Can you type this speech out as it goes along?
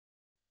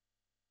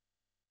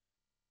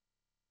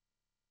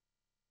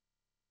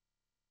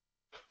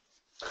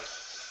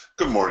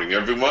Good morning,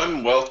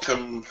 everyone.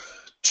 Welcome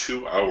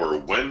to our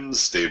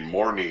Wednesday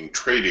morning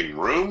trading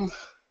room.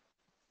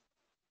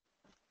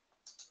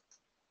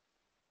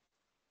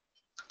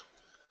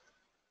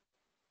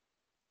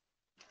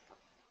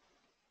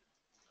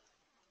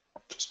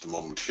 Just a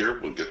moment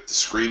here. We'll get the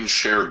screen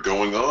share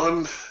going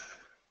on.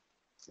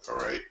 All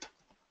right.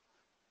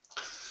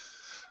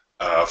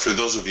 For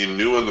those of you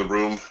new in the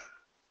room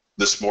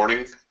this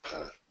morning,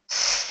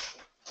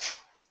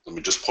 let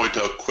me just point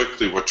out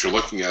quickly what you're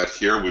looking at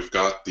here. We've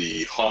got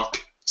the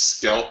Hawk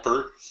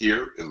Scalper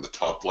here in the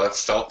top left,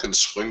 Falcon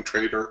Swing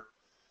Trader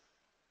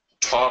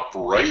top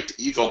right,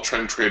 Eagle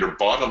Trend Trader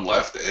bottom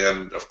left,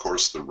 and of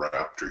course the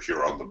Raptor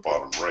here on the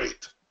bottom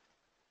right.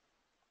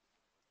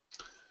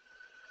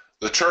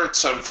 The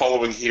charts I'm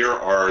following here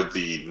are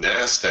the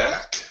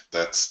NASDAQ,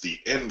 that's the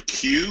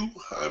NQ.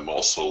 I'm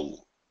also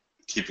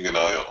keeping an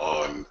eye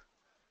on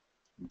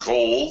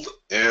gold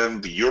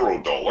and the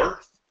euro dollar.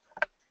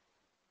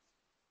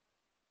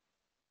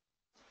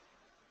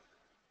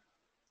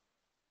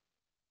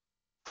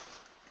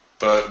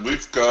 But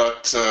we've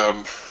got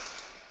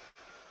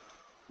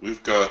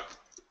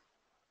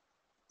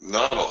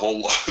not a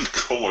whole lot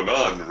going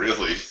on,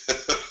 really.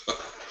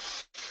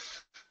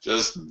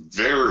 Just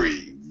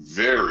very,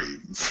 very,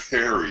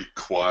 very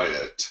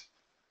quiet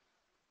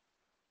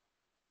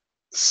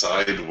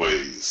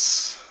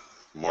sideways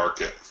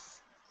market.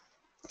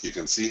 You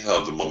can see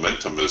how the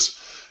momentum is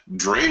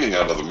draining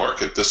out of the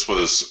market. This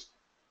was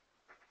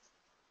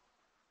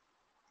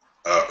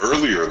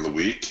earlier in the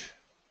week,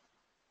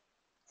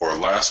 or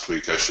last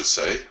week, I should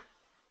say.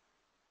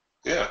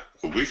 Yeah,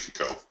 a week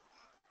ago.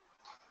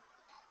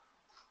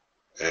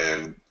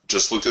 And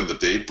just look at the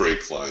day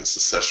break lines,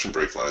 the session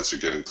break lines are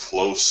getting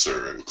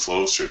closer and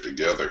closer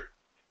together.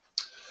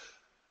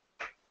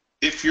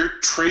 If you're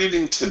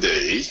trading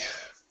today,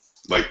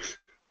 like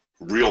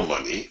real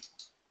money,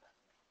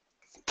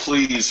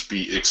 please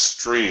be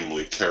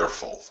extremely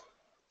careful.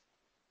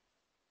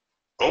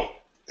 Oh,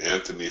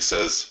 Anthony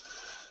says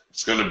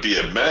it's going to be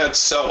a mad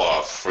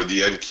sell-off for the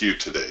NQ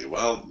today.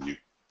 Well, you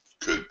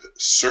could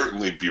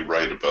certainly be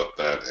right about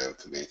that,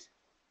 Anthony.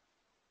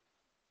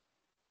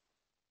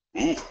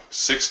 Ooh,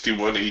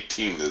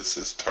 61.18 is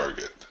his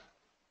target.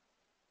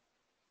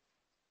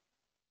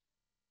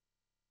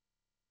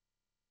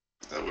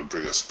 That would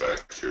bring us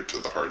back here to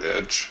the hard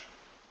edge.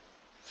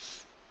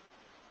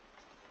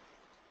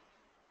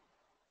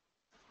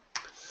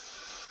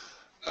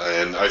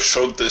 And I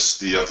showed this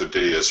the other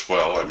day as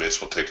well. I may as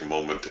well take a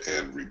moment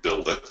and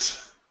rebuild it.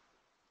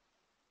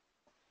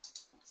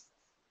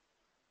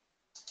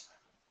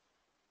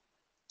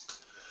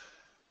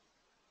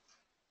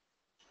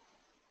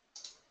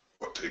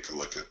 We'll take a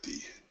look at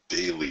the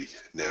daily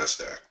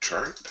NASDAQ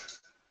chart.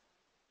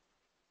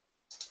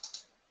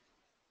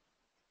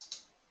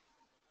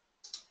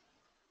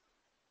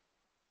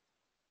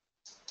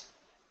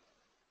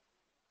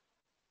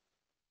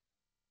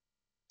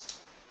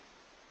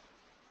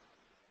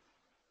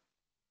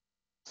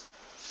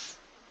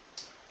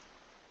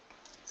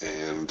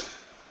 And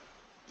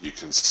you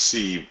can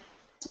see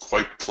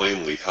quite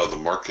plainly how the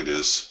market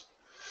is.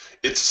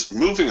 It's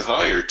moving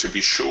higher, to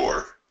be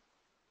sure,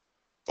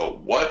 but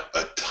what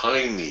a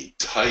tiny,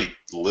 tight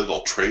little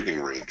trading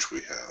range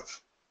we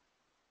have.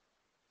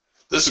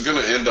 This is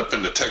going to end up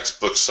in the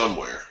textbook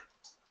somewhere.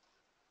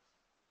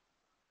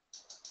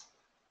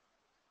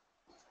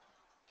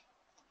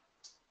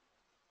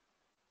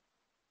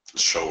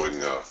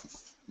 Showing a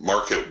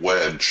market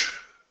wedge.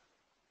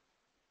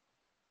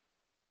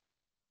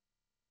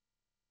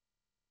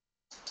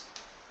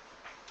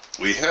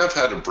 We have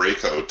had a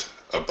breakout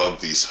above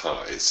these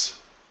highs.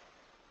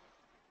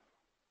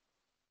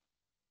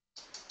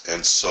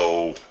 And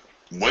so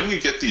when you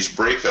get these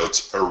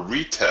breakouts, a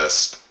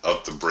retest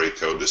of the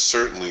breakout is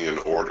certainly in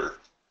order.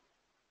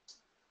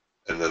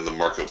 And then the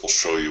market will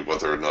show you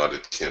whether or not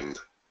it can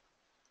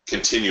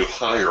continue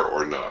higher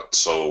or not.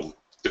 So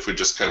if we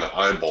just kind of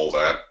eyeball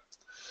that,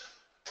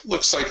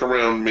 looks like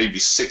around maybe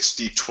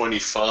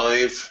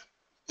 60.25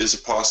 is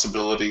a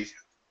possibility.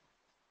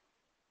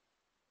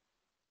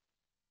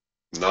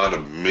 Not a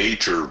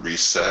major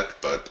reset,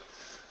 but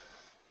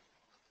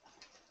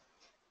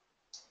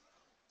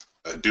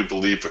I do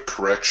believe a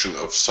correction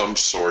of some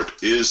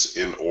sort is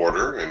in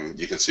order. And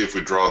you can see if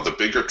we draw the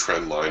bigger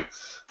trend line,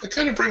 it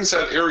kind of brings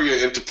that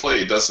area into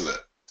play, doesn't it?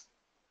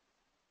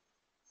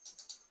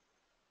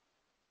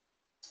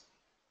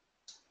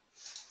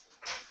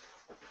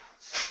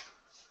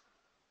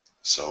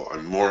 So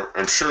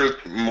I'm sure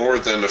more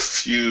than a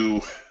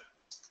few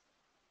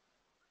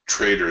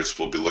traders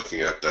will be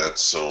looking at that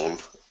zone.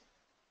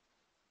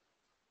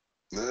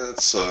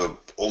 That's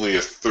only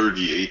a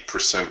 38%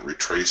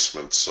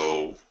 retracement,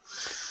 so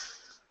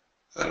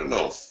I don't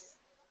know.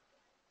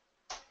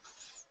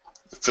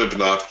 The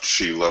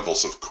Fibonacci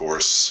levels, of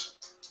course,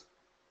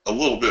 a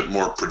little bit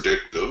more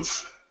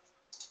predictive,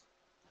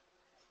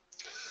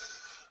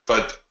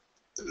 but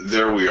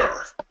there we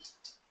are.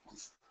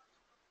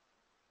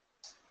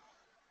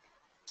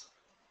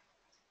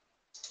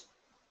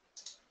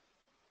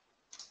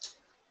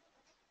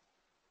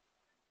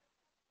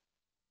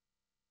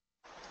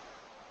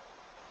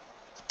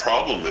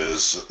 problem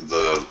is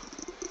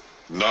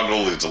not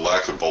only the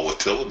lack of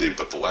volatility,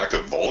 but the lack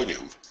of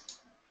volume.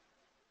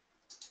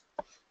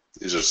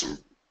 These are some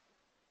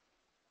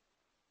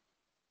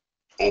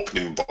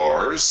opening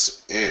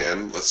bars,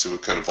 and let's see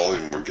what kind of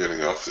volume we're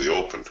getting off the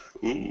open.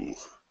 Ooh,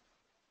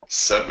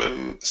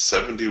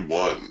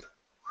 771.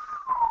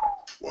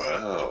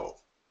 Wow.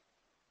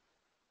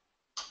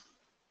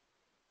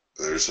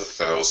 There's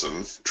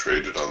 1,000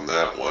 traded on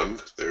that one.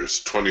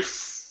 There's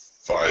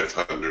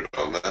 2,500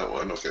 on that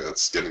one. Okay,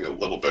 that's getting a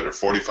little better.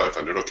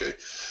 4,500. Okay,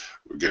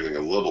 we're getting a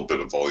little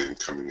bit of volume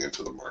coming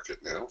into the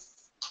market now.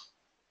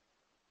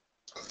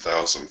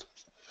 1,000.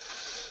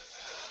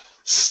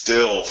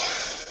 Still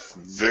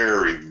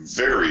very,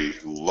 very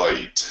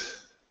light.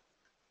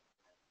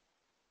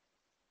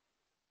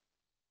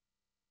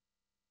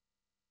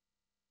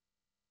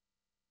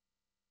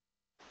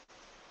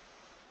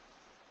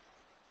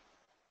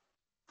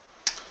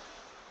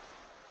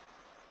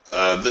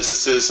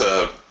 This is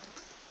a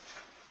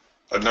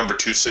number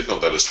 2 signal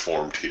that is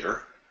formed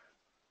here.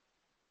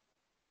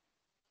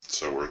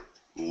 So we're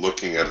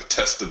looking at a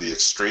test of the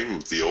extreme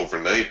of the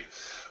overnight.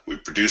 We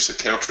produce a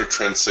counter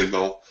trend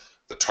signal.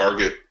 The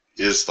target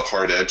is the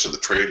hard edge of the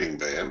trading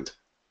band,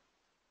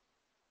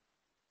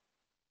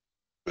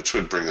 which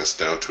would bring us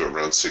down to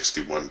around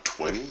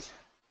 61.20.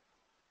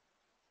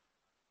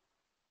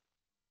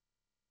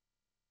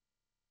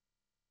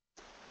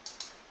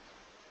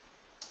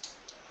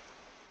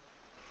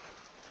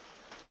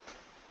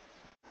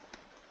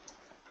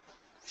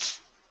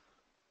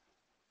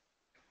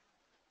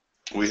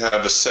 We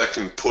have a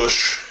second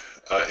push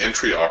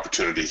entry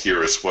opportunity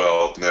here as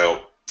well.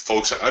 Now,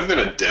 folks, I'm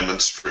going to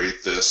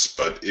demonstrate this,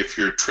 but if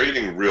you're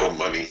trading real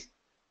money,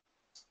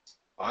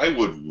 I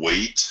would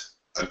wait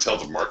until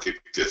the market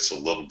gets a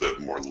little bit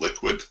more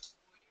liquid.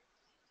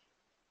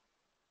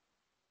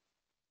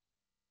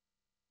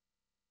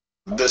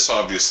 This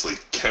obviously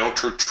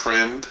counter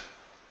trend.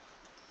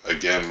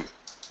 Again,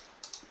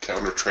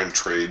 counter trend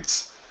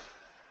trades,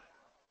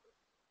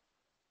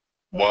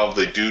 while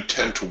they do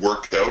tend to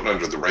work out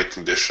under the right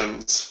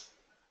conditions,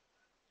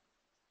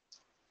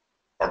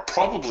 are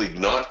probably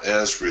not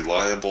as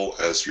reliable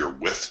as your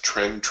with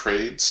trend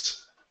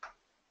trades.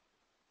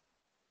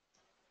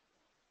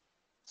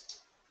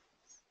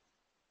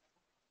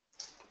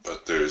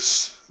 But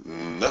there's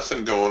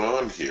nothing going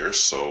on here,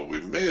 so we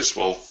may as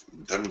well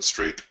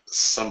demonstrate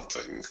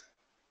something.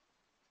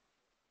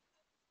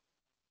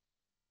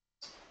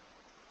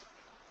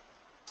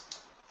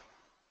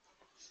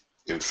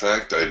 In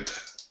fact,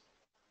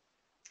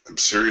 I'm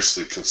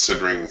seriously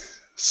considering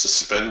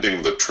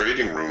suspending the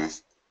trading room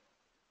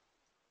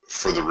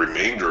for the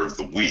remainder of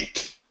the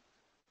week,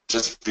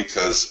 just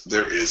because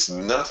there is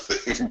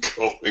nothing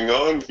going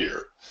on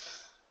here.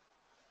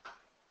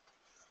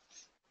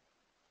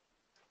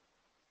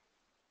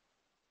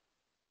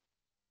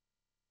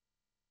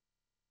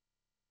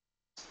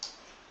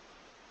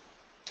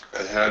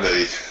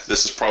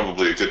 This is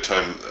probably a good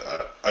time.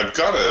 I've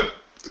got a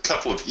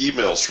couple of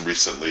emails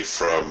recently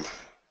from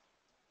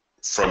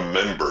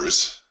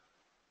members.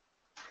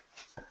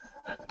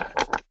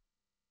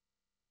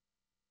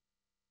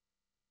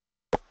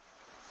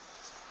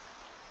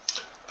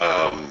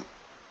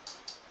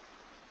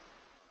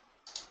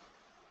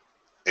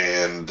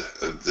 And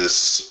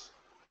this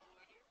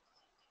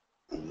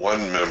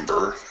one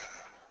member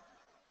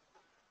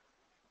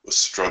was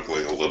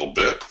struggling a little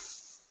bit.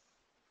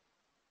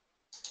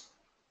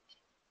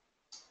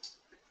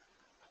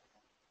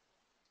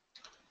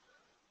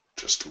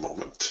 Just a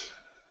moment.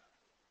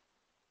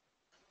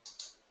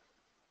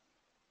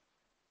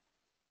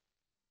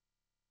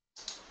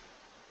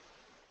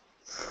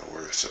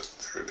 Where is it?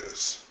 There it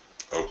is.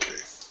 Okay.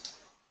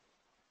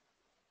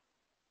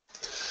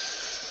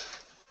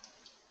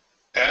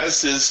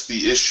 As is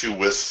the issue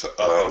with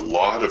a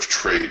lot of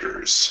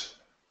traders,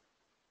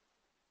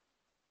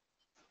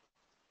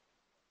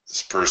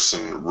 this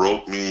person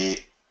wrote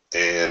me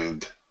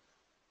and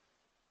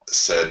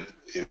said,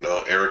 you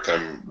know, Eric,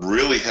 I'm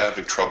really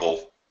having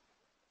trouble.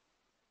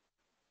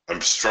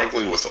 I'm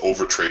struggling with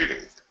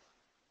overtrading.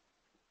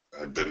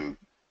 I've been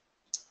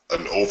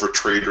an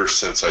overtrader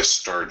since I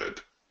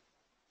started.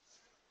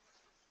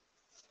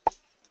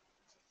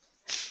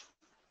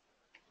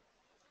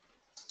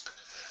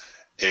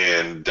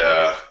 And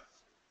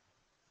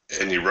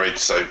he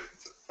writes, I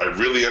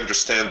really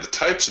understand the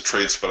types of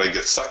trades, but I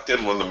get sucked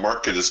in when the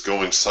market is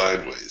going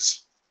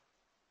sideways.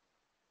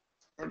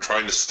 I'm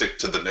trying to stick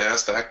to the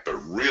NASDAQ, but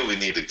really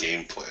need a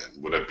game plan.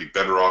 Would I be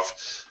better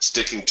off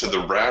sticking to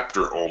the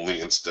Raptor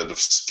only instead of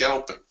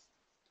scalping?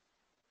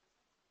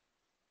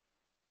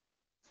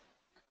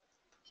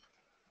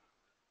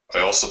 I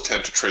also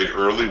tend to trade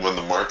early when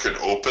the market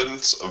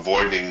opens,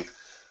 avoiding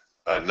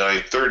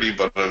 9:30,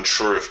 but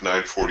unsure if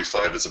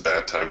 9:45 is a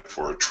bad time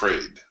for a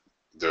trade.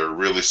 There are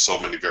really so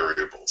many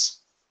variables,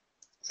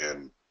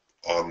 and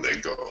on they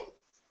go.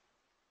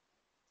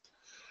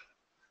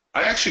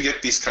 I actually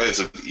get these kinds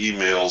of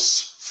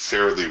emails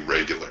fairly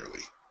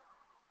regularly.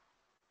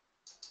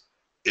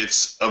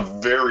 It's a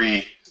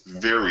very,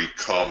 very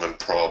common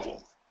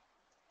problem.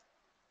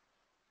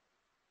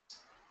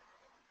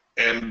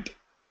 And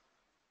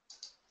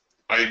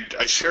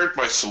I shared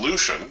my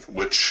solution,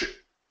 which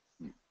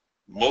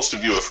most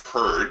of you have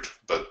heard,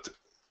 but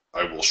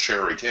I will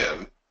share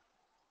again,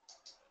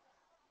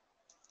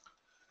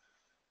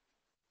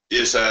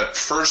 is that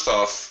first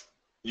off,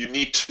 you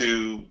need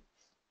to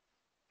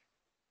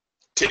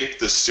take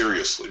this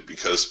seriously,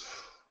 because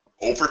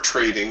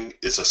overtrading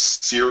is a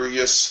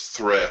serious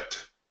threat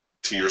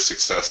to your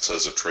success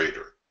as a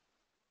trader.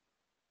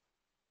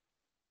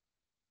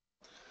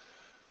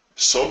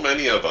 So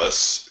many of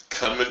us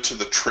come into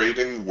the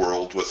trading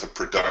world with a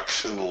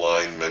production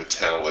line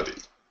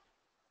mentality.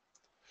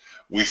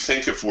 We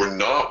think if we're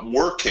not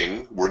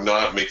working, we're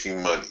not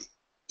making money.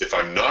 If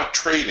I'm not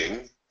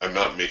trading, I'm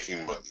not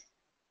making money.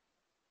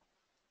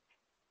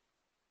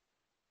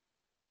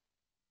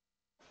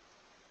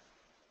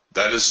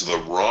 That is the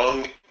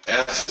wrong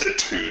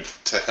attitude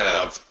to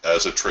have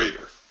as a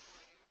trader.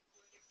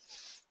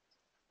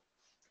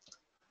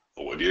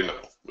 Well, what do you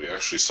know? We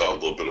actually saw a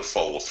little bit of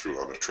follow through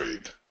on a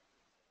trade.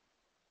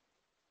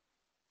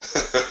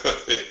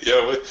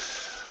 Yeah,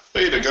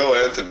 way to go,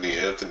 Anthony.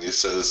 Anthony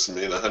says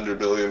made $100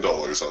 million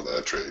on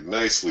that trade.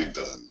 Nicely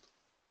done.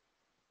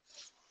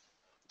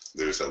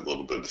 There's that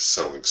little bit of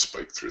selling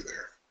spike through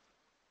there.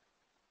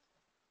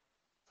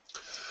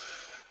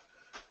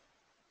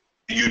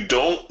 You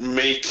don't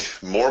make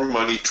more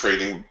money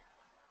trading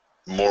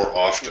more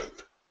often.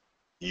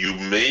 You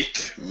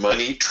make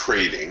money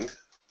trading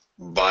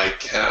by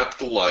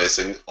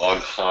capitalizing on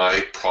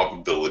high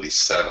probability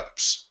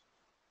setups.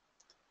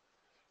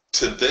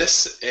 To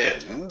this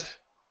end,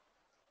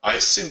 I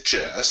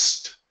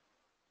suggest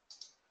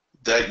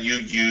that you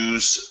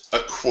use a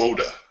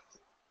quota,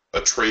 a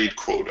trade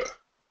quota.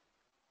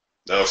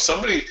 Now, if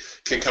somebody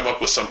can come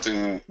up with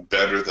something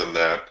better than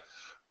that,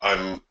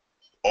 I'm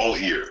all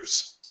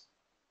ears.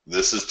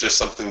 This is just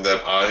something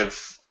that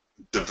I've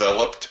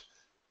developed.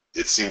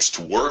 It seems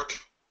to work.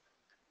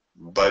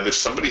 But if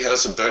somebody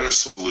has a better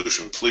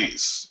solution,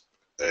 please,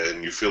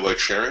 and you feel like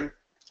sharing,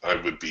 I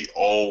would be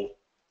all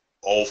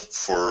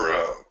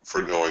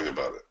for knowing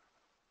about it.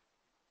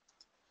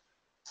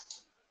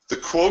 The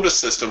quota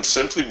system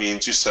simply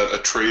means you set a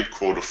trade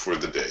quota for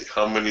the day,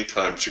 how many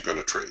times you're going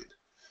to trade.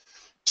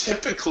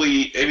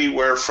 Typically,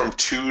 anywhere from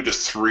 2 to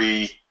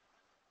 3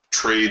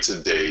 trades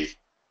a day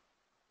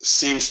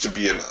seems to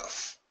be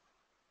enough.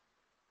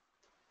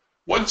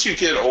 Once you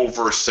get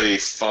over, say,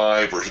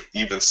 5 or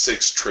even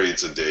 6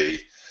 trades a day,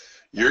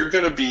 you're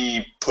going to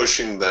be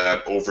pushing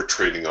that over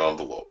trading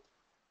envelope.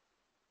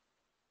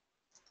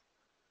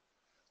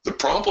 The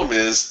problem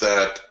is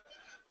that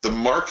the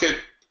market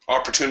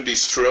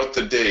opportunities throughout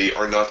the day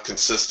are not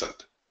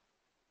consistent.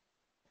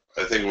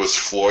 I think it was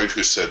Floyd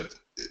who said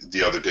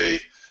the other day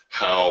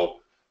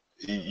how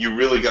you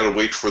really got to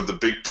wait for the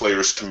big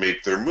players to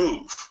make their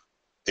move,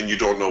 and you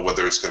don't know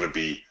whether it's going to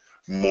be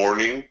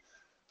morning,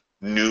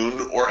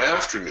 noon, or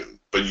afternoon,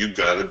 but you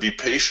got to be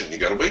patient. You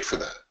got to wait for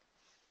that.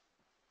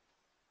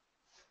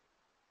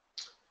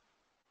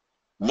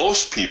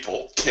 Most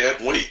people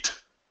can't wait.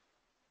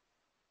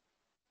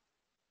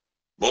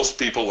 Most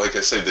people, like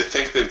I say, they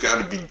think they've got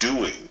to be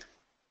doing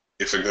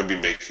if they're going to be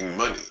making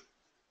money.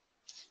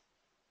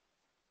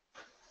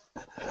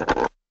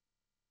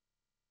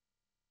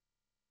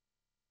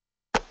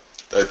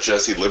 That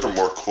Jesse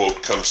Livermore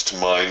quote comes to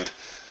mind.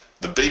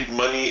 The big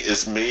money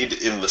is made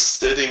in the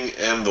sitting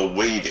and the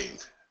waiting,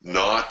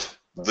 not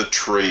the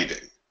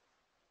trading.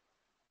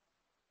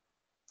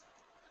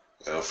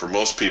 Now, for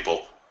most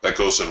people, that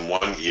goes in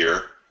one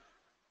ear,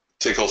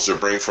 tickles their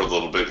brain for a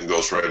little bit, and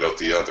goes right out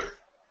the other.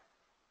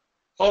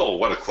 Oh,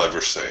 what a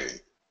clever saying.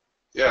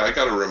 Yeah, I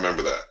got to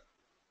remember that.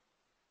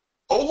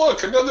 Oh,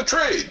 look, another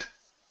trade.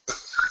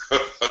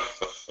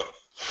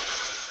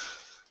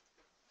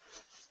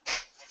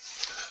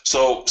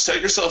 So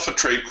set yourself a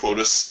trade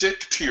quota, stick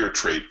to your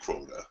trade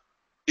quota.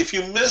 If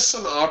you miss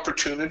an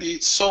opportunity,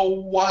 so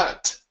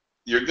what?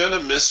 You're going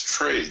to miss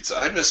trades.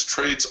 I miss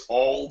trades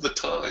all the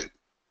time.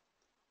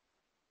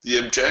 The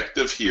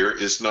objective here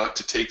is not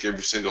to take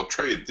every single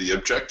trade. The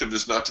objective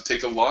is not to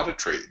take a lot of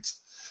trades.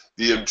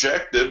 The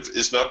objective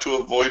is not to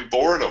avoid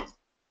boredom.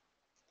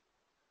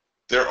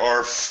 There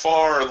are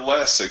far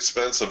less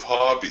expensive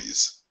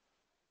hobbies,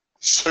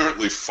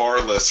 certainly far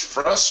less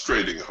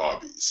frustrating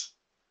hobbies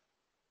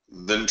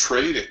than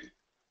trading.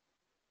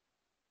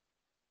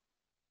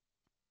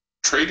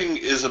 Trading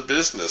is a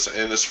business,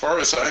 and as far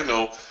as I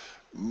know,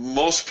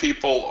 most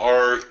people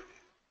are,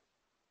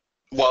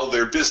 while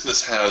their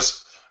business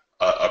has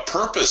a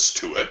purpose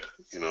to it,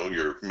 you know,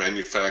 you're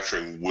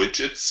manufacturing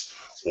widgets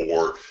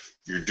or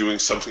you're doing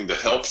something to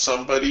help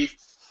somebody, at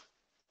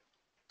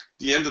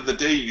the end of the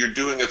day, you're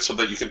doing it so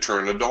that you can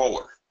turn a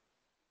dollar.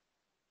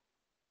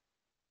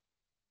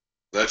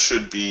 That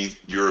should be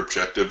your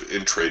objective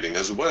in trading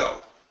as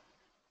well.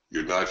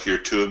 You're not here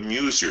to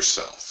amuse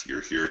yourself.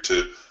 You're here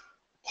to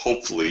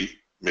hopefully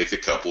make a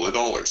couple of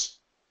dollars.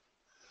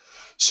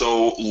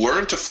 So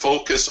learn to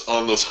focus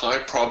on those high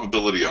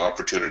probability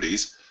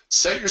opportunities,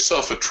 set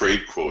yourself a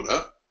trade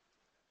quota,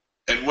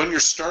 and when you're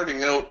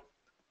starting out,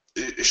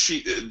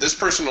 This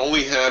person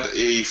only had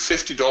a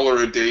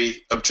 $50 a day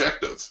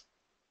objective.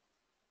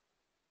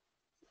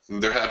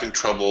 They're having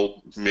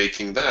trouble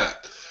making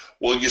that.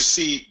 Well, you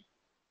see,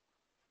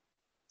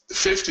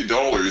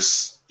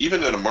 $50,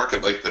 even in a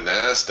market like the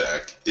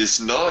NASDAQ, is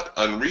not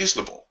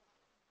unreasonable.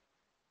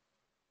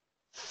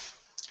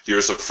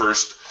 Here's a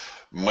first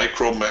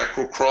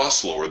micro-macro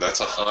cross lower. That's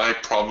a high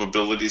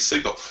probability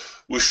signal.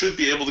 We should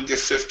be able to get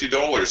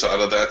 $50 out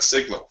of that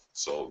signal.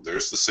 So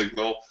there's the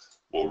signal.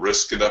 We'll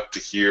risk it up to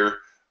here.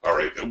 All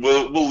right,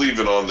 we'll leave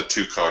it on the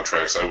 2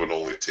 contracts. I would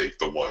only take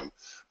the 1.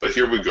 But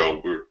here we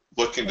go. We're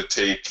looking to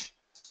take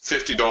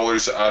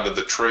 $50 out of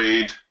the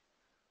trade.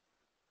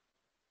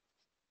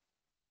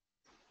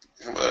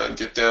 Come on,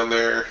 get down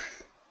there.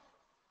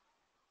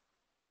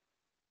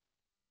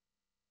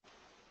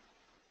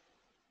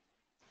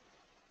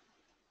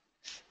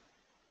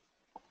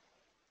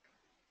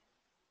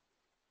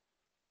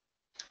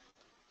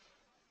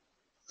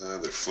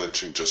 They're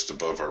flinching just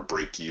above our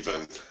break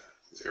even.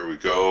 There we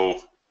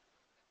go.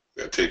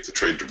 We're going to take the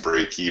trade to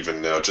break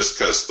even now, just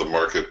because the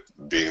market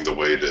being the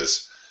way it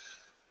is.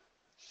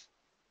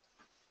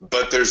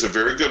 But there's a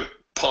very good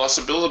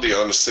possibility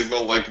on a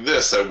signal like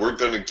this that we're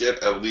going to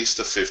get at least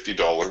a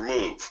 $50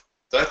 move.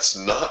 That's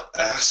not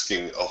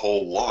asking a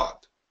whole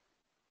lot.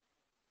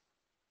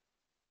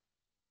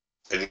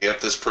 And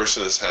yet this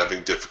person is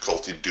having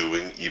difficulty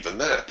doing even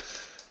that.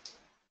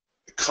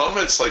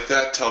 Comments like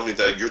that tell me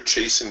that you're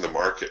chasing the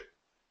market.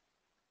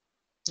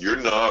 You're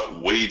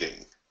not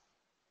waiting.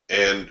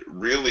 And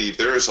really,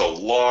 there's a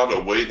lot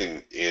of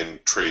waiting in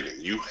trading.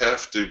 You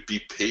have to be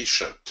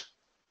patient.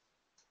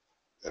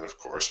 And of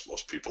course,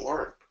 most people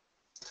aren't.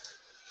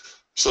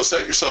 So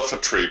set yourself a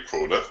trade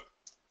quota.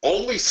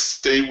 Only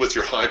stay with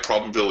your high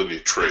probability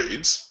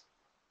trades.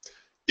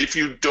 If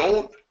you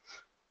don't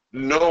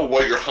know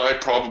what your high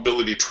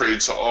probability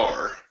trades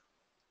are,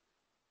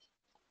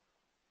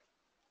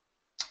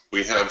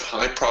 we have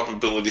high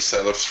probability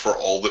setups for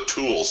all the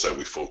tools that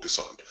we focus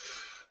on.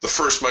 The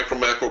first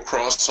micro-macro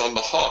cross on the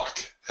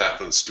Hawk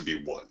happens to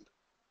be one.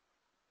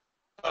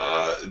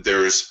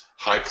 There's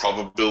high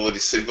probability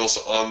signals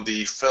on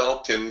the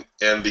Falcon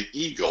and the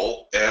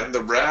Eagle and the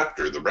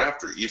Raptor. The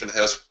Raptor even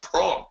has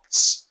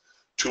prompts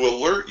to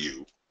alert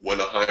you when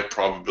a high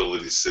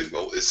probability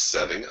signal is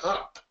setting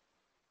up.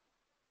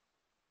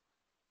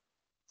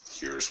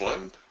 Here's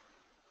one.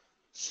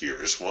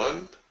 Here's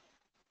one.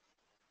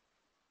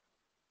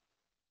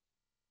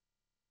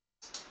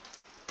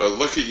 But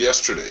look at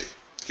yesterday.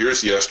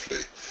 Here's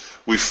yesterday.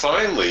 We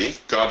finally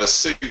got a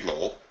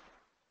signal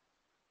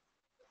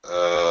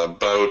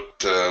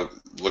about,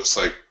 looks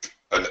like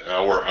an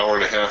hour, hour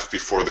and a half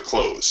before the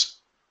close.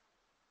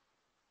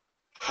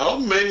 How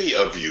many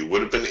of you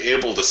would have been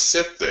able to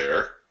sit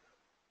there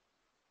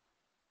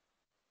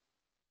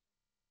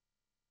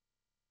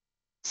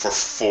for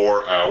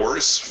 4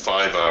 hours,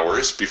 5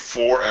 hours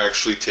before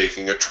actually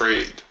taking a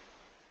trade?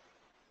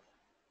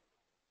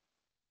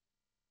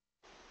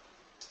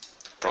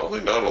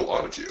 Probably not a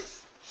lot of you.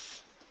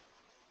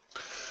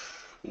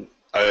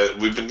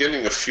 We've been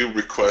getting a few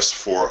requests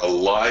for a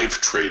live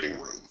trading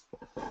room.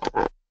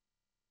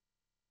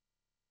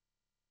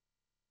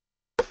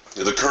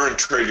 The current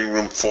trading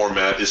room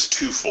format is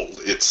twofold.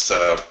 It's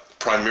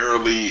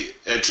primarily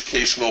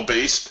educational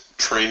based,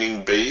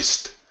 training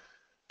based,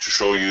 to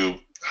show you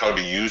how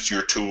to use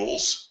your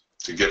tools,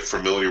 to get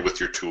familiar with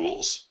your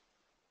tools.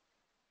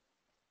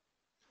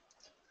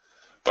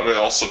 But I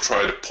also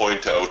try to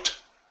point out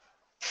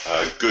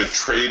good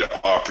trade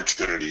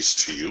opportunities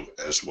to you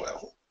as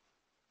well.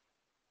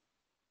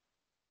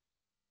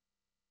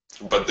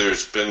 But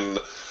there's been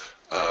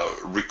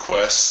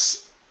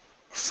requests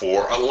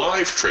for a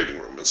live trading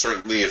room, and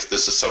certainly if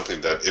this is something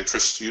that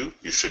interests you,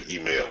 you should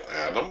email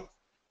Adam.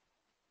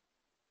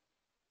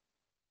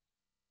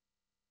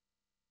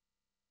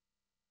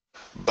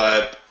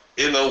 But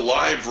in a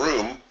live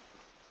room,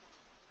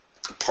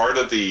 part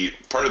of the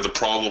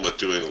problem with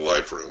doing a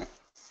live room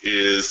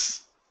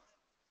is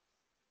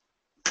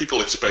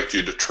people expect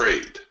you to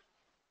trade.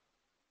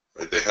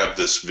 Right? They have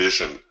this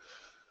vision,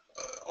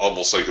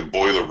 almost like a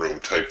boiler room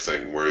type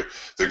thing, where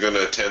they're going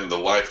to attend the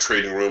live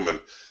trading room, and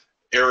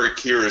Eric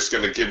here is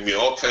going to give me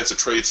all kinds of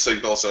trade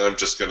signals, and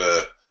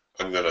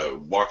I'm gonna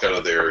walk out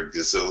of there a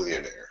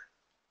gazillionaire.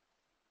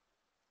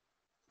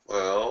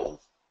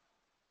 Well,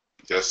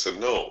 yes and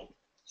no.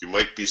 You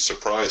might be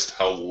surprised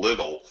how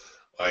little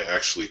I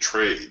actually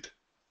trade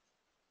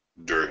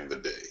during the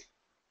day.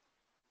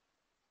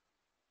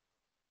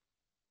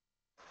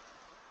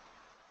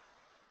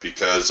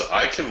 Because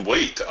I can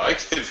wait. I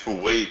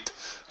can wait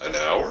an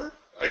hour,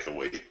 I can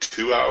wait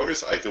 2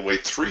 hours, I can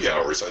wait 3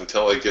 hours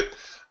until I get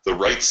the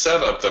right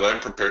setup that I'm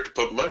prepared to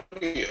put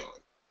money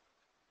on.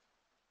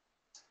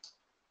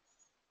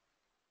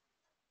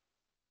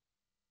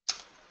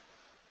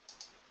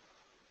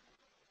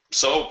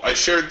 So I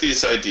shared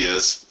these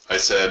ideas. I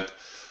said,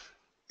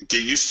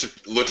 get used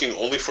to looking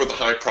only for the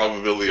high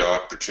probability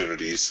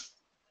opportunities.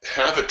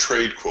 Have a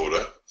trade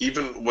quota.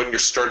 Even when you're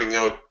starting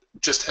out,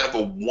 just have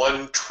a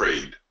one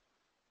trade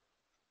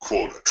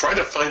quota. Try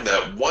to find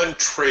that one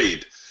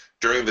trade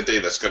during the day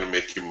that's going to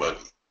make you money.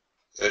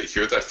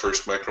 Here, that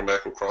first micro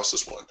macro cross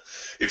is one.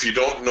 If you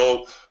don't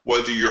know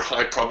whether your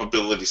high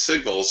probability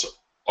signals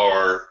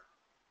are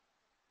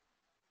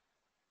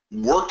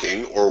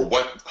working or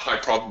what high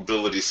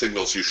probability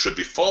signals you should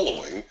be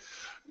following,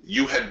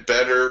 you had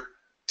better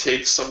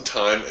take some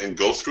time and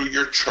go through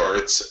your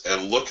charts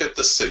and look at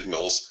the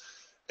signals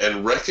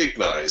and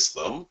recognize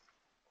them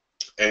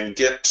and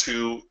get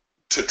to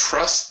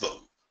trust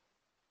them.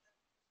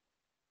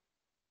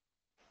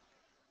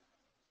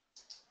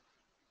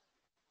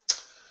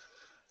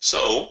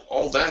 So,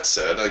 all that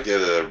said, I get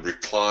a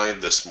reply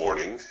this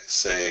morning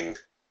saying,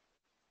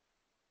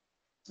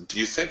 do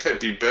you think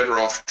I'd be better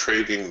off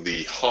trading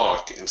the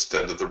hawk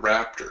instead of the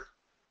raptor?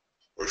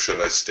 Or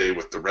should I stay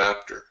with the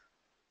raptor?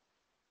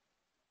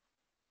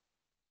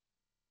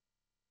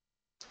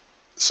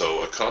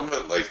 So a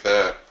comment like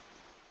that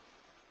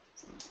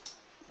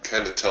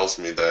kind of tells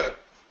me that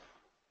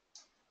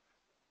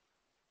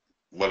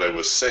what I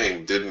was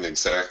saying didn't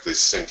exactly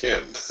sink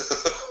in.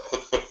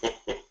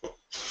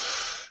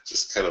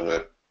 Just kind of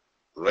went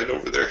right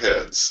over their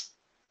heads.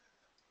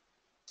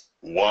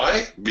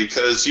 Why?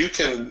 Because you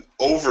can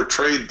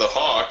overtrade the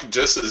hawk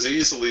just as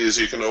easily as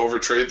you can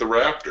overtrade the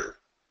raptor.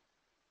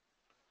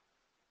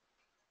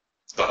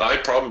 The high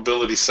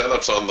probability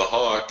setups on the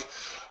hawk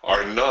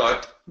are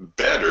not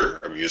better,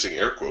 I'm using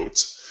air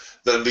quotes,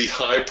 than the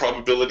high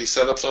probability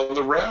setups on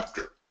the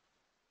raptor.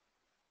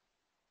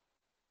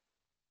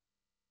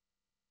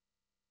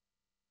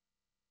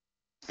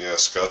 Yeah,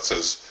 Scott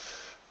says,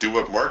 do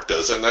what Mark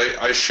does. And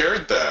I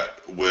shared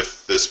that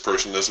with this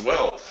person as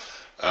well.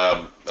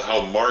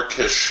 How Mark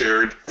has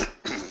shared,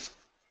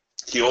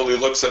 he only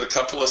looks at a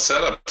couple of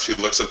setups.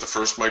 He looks at the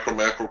first micro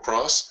macro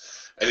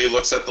cross, and he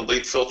looks at the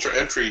late filter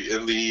entry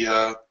in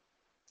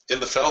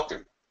the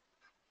Falcon.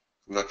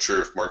 I'm not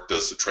sure if Mark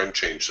does the trend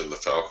change in the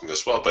Falcon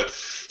as well, but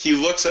he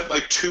looks at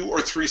like 2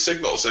 or 3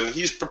 signals, and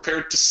he's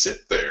prepared to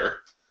sit there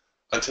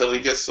until he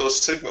gets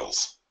those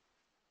signals.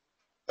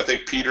 I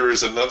think Peter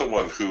is another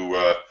one who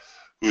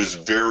is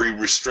very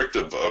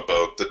restrictive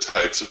about the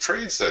types of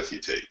trades that he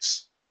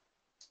takes.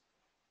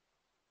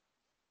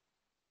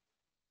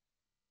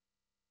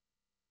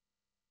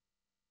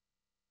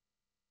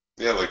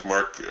 Yeah, like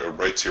Mark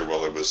writes here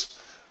while I was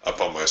up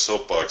on my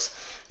soapbox,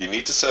 you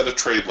need to set a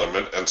trade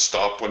limit and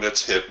stop when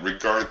it's hit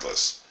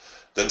regardless.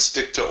 Then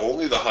stick to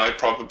only the high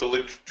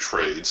probability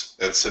trades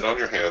and sit on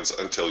your hands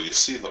until you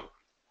see them.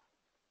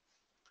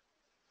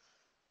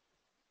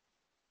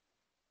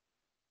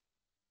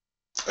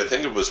 I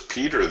think it was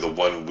Peter the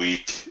one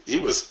week, he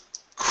was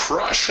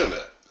crushing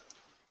it.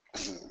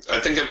 I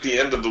think at the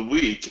end of the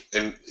week,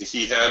 and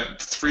he had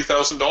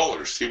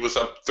 $3,000. He was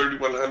up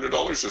 $3,100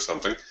 or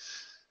something.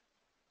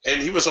 And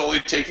he was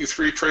only taking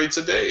 3 trades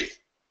a day.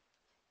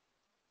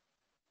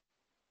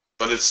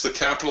 But it's the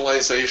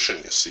capitalization,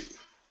 you see.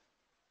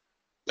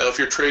 Now, if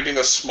you're trading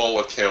a small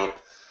account,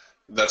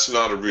 that's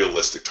not a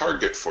realistic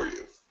target for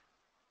you.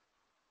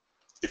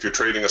 If you're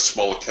trading a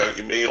small account,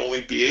 you may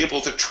only be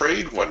able to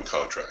trade 1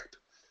 contract.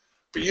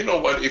 But you know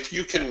what? If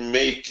you can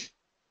make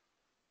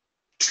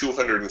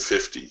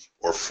 250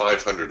 or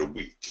 500 a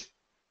week,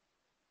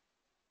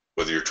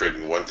 whether you're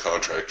trading 1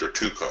 contract or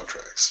 2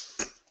 contracts,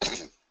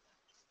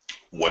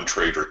 1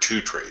 trade or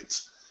 2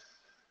 trades,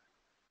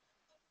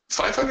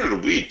 500 a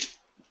week,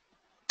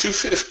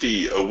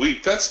 250 a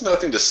week, that's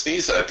nothing to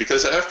sneeze at,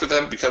 because after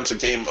that it becomes a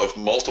game of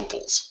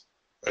multiples.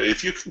 Right?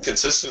 If you can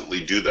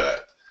consistently do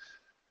that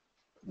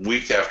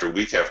week after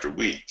week after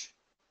week,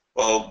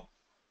 well,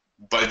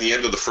 by the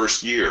end of the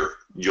first year,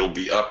 you'll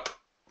be up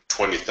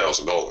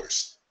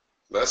 $20,000.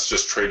 That's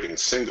just trading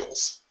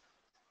singles.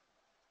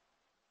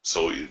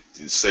 So you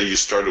say you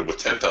started with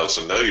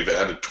 10,000, now you've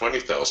added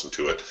 20,000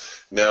 to it.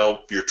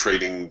 Now you're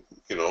trading,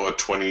 a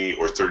 $20,000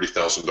 or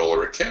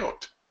 $30,000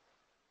 account.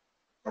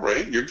 All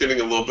right, you're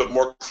getting a little bit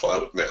more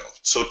clout now.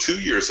 So 2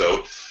 years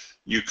out,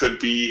 you could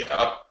be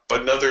up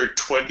another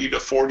 $20,000 to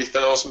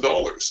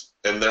 $40,000,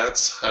 and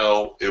that's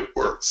how it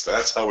works.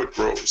 That's how it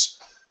grows.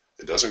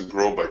 It doesn't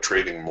grow by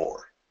trading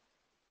more.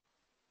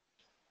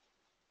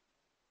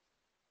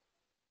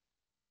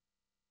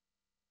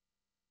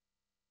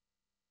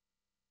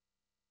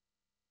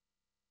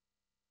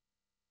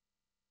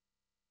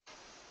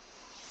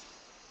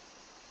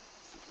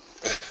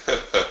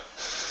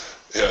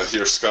 Yeah,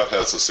 here Scott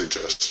has a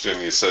suggestion.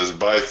 He says,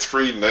 buy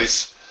 3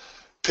 nice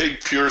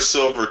pig pure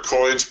silver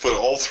coins, put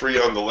all 3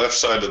 on the left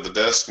side of the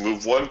desk,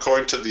 move 1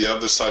 coin to the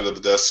other side of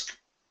the desk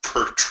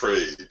per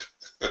trade.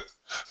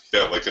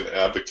 Yeah, like an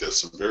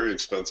abacus, a very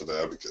expensive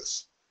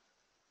abacus.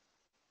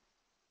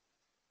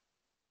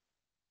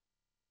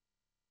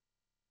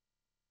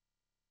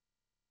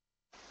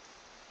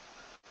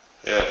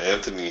 Yeah,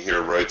 Anthony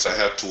here writes, I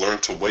had to learn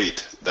to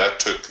wait. That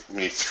took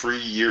me 3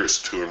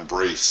 years to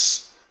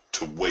embrace,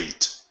 to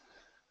wait.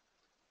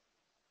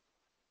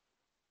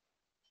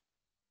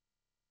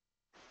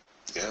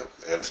 Yeah,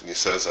 Anthony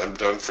says, I'm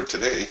done for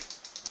today.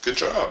 Good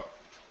job.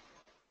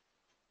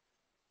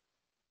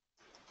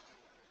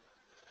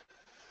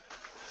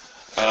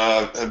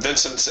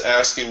 Vincent's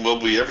asking, will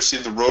we ever see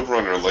the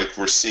Roadrunner like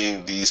we're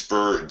seeing these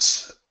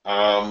birds?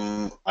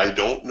 I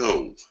don't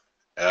know.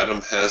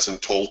 Adam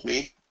hasn't told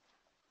me.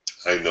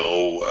 I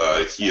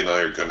know he and I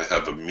are going to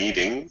have a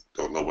meeting.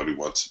 Don't know what he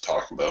wants to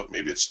talk about.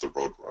 Maybe it's the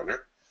Roadrunner.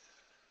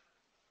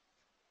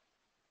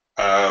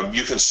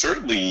 You can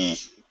certainly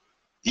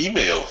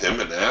email him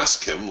and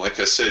ask him. Like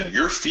I said,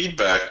 your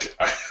feedback,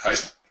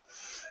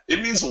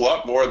 it means a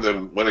lot more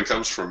than when it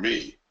comes from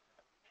me.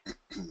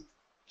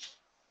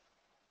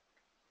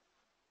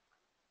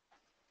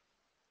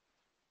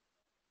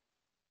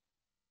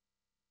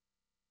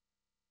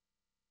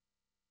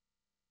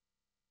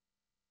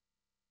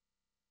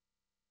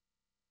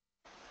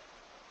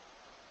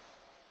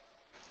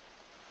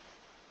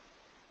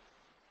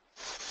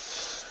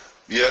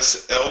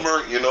 Yes,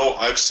 Elmer,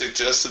 I've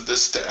suggested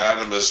this to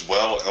Adam as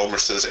well. Elmer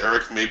says,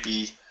 Eric,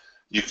 maybe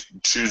you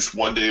choose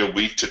one day a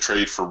week to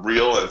trade for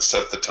real and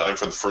set the time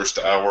for the first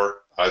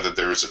hour. Either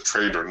there is a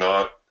trade or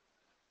not.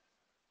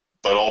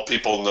 But all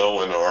people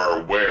know and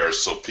are aware,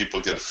 so people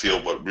get to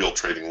feel what real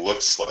trading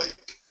looks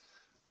like.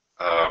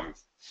 Um,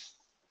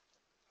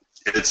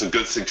 it's a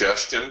good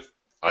suggestion.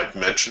 I've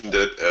mentioned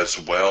it as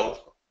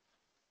well.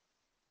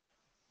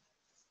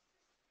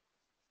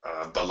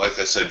 But like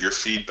I said, your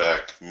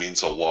feedback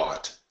means a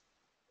lot.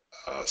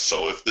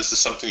 So if this is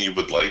something you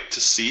would like to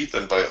see,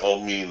 then by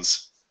all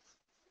means,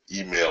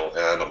 email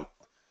Adam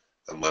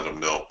and let him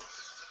know.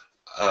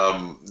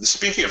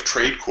 Speaking of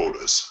trade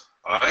quotas,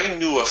 I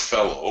knew a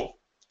fellow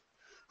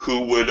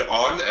who would,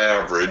 on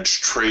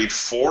average, trade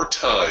 4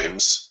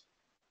 times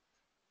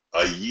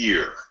a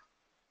year.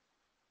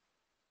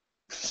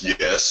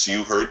 Yes,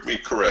 you heard me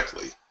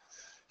correctly.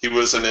 He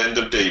was an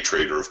end-of-day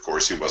trader, of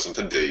course. He wasn't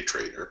a day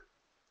trader.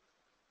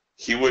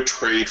 He would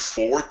trade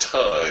 4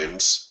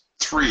 times,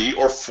 3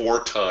 or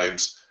 4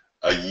 times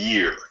a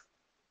year.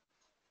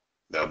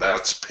 Now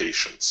that's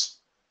patience.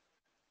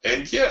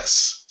 And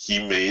yes,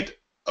 he made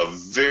a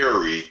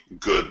very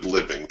good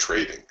living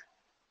trading.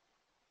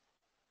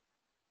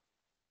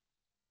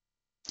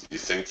 You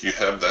think you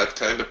have that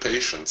kind of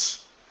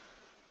patience?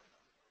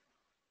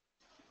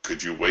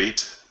 Could you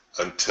wait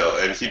until,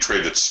 and he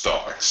traded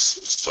stocks,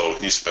 so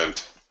he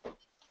spent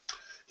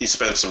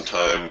some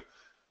time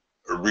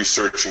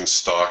researching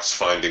stocks,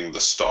 finding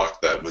the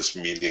stock that was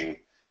meeting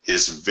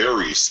his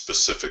very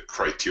specific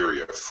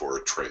criteria for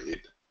a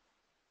trade.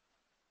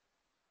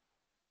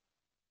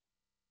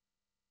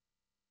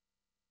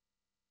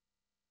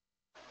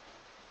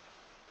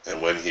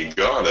 And when he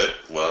got it,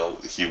 well,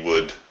 he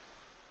would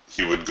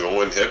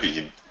go in heavy.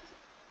 He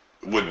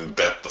wouldn't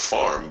bet the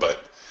farm,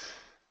 but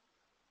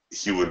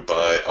he would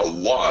buy a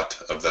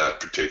lot of that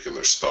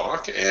particular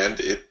stock,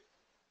 and it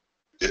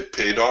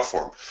paid off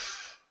for him.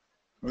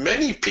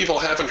 Many people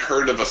haven't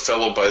heard of a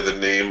fellow by the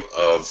name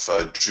of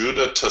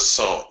Judah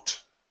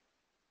Toussaint.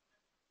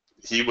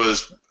 He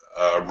was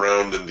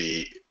around in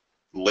the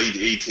late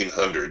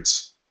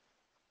 1800s.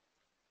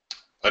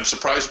 I'm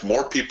surprised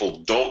more people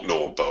don't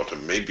know about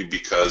him, maybe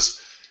because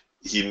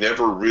he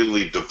never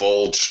really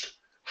divulged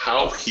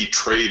how he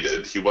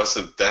traded. He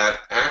wasn't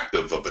that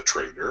active of a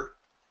trader.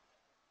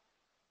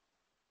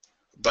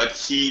 But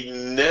he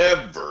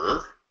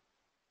never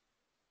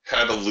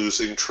had a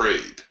losing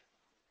trade.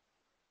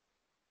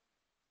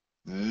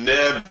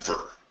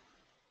 Never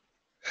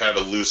had a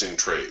losing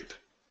trade.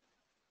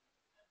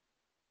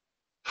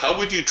 How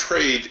would you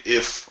trade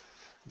if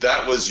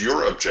that was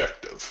your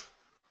objective?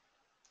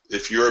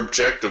 If your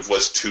objective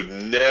was to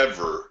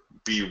never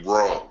be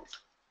wrong?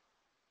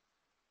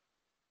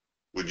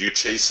 Would you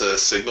chase a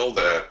signal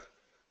that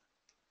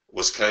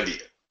was kind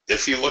of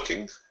iffy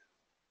looking?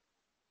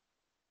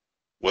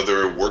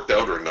 Whether it worked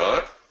out or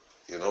not,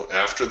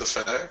 after the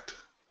fact?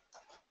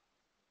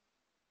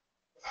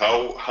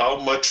 How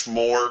much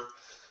more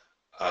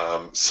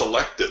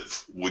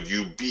selective would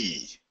you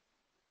be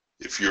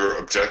if your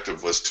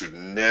objective was to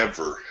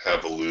never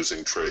have a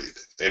losing trade?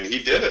 And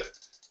he did it.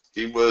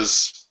 He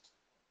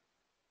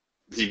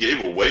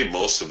gave away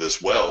most of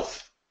his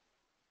wealth.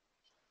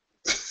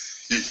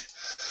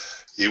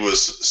 he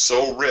was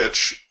so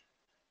rich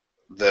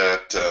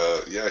that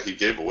he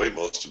gave away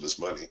most of his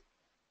money.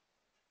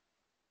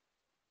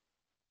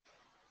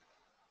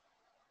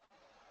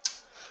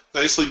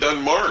 Nicely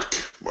done, Mark.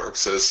 Mark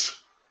says,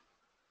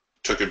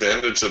 took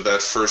advantage of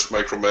that first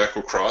micro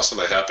macro cross,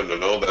 and I happen to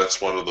know that's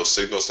one of those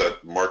signals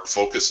that Mark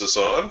focuses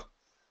on.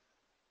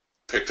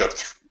 Picked up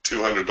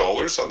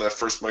 $200 on that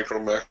first micro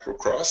macro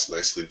cross.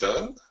 Nicely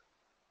done.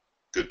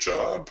 Good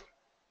job.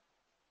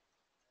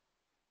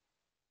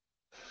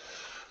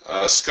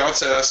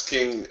 Scott's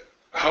asking,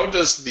 how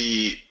does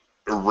the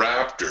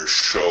Raptor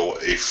show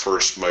a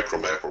first micro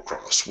macro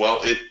cross? Well,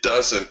 it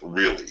doesn't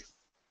really.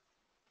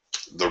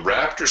 The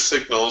Raptor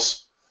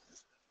signals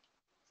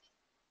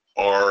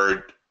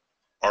are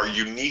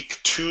unique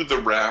to the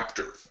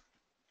Raptor,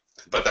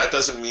 but that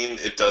doesn't mean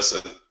it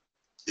doesn't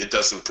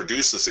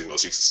produce the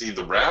signals. You can see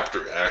the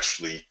Raptor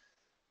actually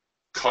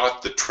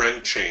caught the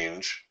trend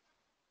change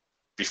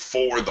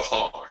before the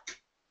Hawk.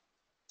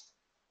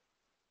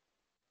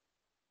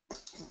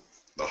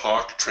 The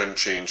Hawk trend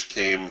change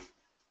came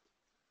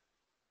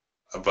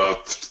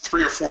about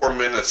 3 or 4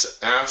 minutes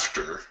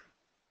after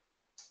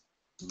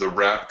the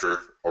Raptor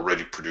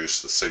already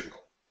produced the signal.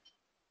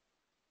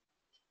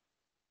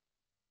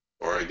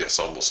 Or I guess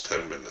almost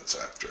 10 minutes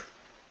after.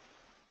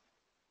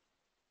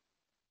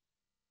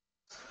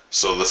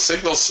 So the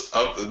signals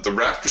of the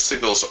Raptor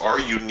signals are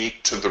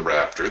unique to the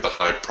Raptor, the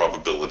high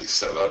probability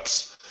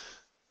setups.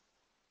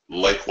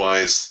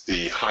 Likewise,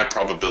 the high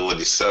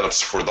probability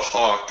setups for the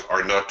Hawk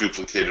are not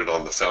duplicated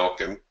on the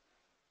Falcon.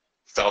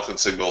 Falcon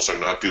signals are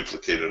not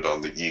duplicated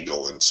on the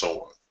Eagle, and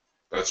so on.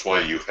 That's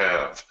why you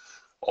have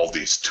all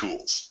these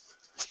tools.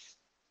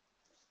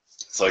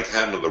 It's like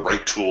having the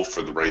right tool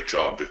for the right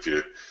job.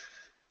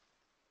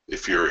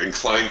 If you're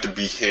inclined to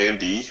be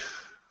handy,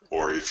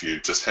 or if you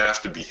just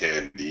have to be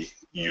handy,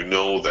 you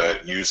know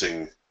that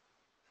using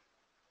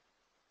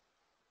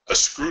a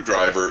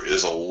screwdriver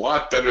is a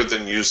lot better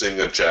than using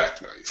a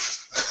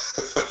jackknife.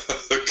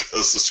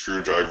 Because the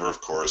screwdriver,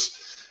 of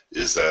course,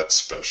 is that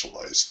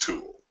specialized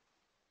tool.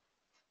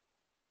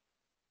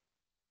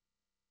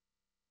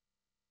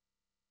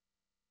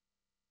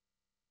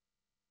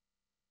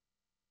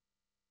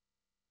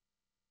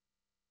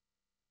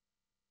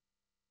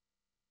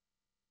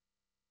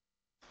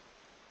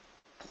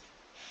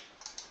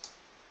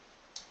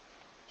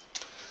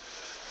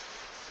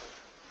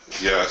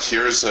 Yeah,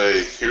 here's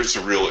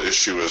a real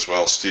issue as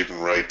well. Stephen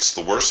writes,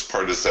 the worst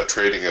part is that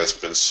trading has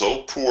been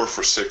so poor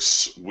for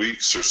 6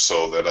 weeks or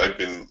so that I've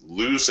been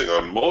losing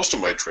on most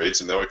of my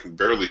trades, and now I can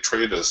barely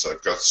trade as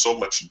I've got so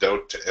much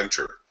doubt to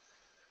enter.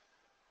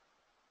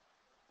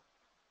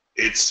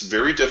 It's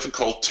very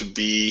difficult to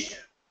be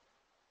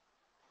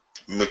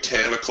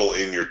mechanical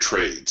in your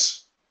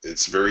trades.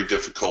 It's very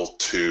difficult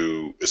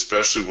to,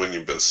 especially when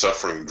you've been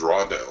suffering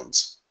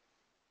drawdowns.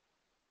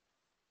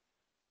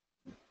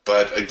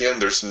 But again,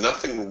 there's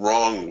nothing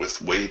wrong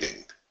with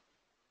waiting.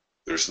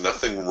 There's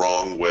nothing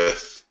wrong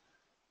with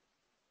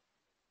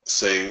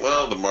saying,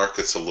 well, the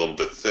market's a little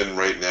bit thin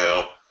right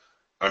now.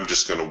 I'm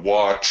just going to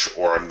watch,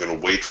 or I'm going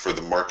to wait for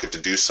the market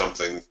to do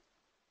something.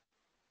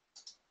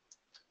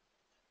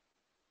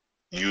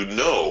 You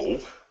know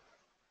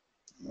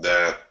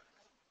that,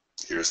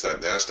 here's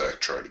that NASDAQ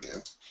chart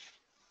again.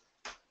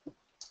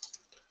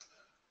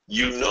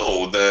 You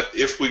know that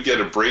if we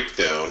get a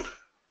breakdown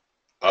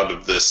out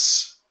of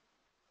this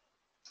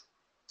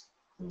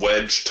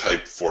wedge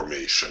type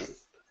formation,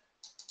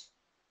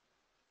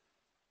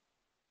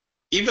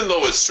 even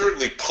though it's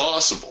certainly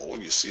possible,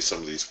 you see some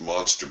of these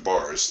monster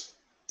bars,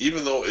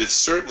 even though it's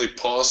certainly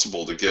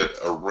possible to get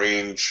a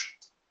range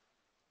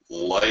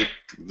like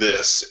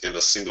this in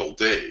a single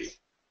day,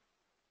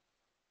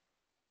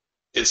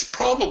 it's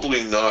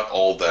probably not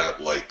all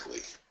that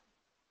likely.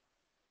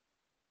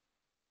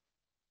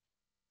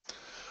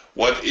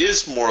 What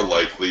is more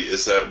likely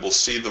is that we'll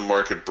see the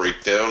market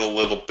break down a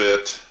little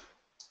bit,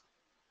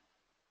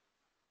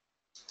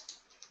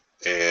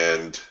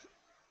 and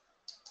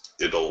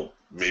it'll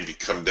maybe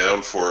come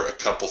down for a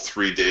couple,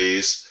 3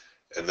 days,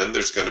 and then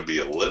there's going to be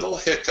a little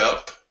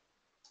hiccup,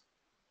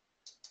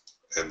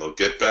 and they'll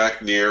get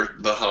back near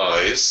the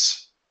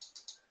highs,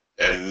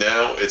 and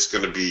now it's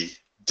going to be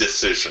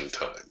decision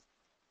time.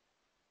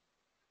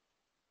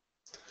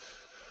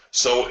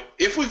 So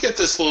if we get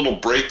this little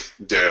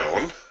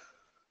breakdown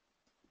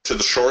to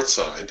the short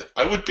side,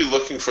 I would be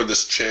looking for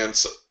this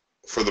chance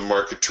for the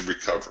market to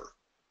recover.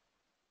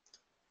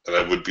 And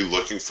I would be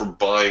looking for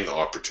buying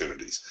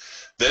opportunities.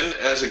 Then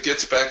as it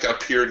gets back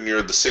up here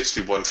near the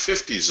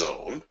 6150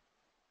 zone,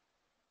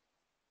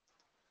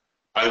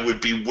 I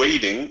would be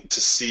waiting to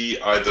see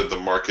either the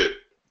market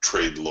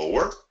trade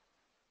lower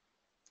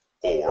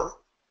or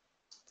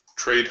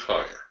trade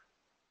higher.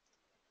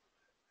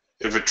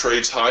 If it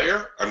trades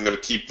higher, I'm going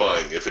to keep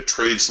buying. If it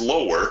trades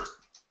lower,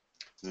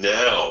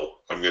 now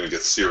I'm going to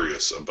get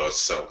serious about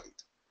selling.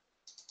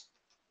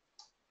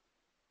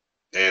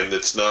 And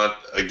it's not,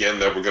 again,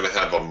 that we're going to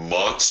have a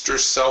monster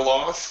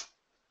sell-off,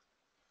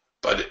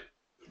 but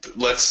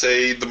let's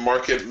say the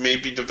market may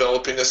be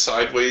developing a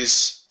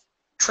sideways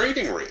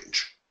trading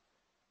range,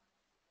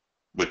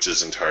 which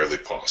is entirely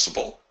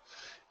possible,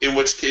 in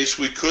which case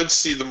we could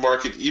see the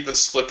market even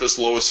slip as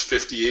low as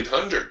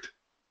 5,800.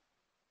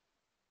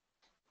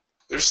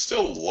 There's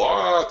still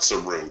lots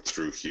of room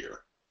through here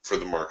for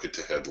the market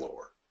to head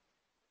lower.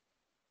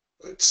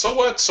 So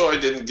what? So I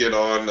didn't get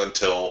on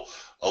until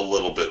a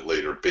little bit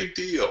later. Big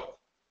deal.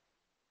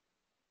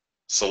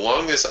 So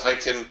long as I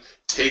can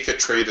take a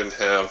trade and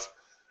have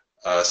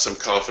some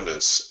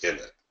confidence in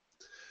it.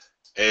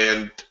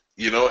 And,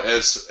 you know,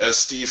 as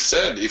Steve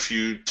said, if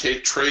you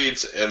take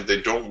trades and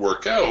they don't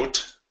work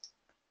out,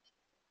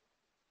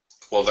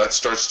 well, that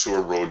starts to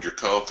erode your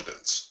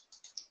confidence.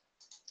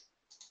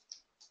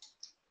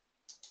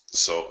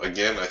 So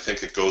again, I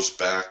think it goes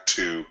back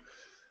to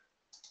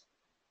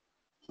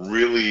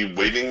really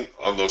waiting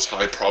on those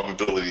high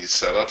probability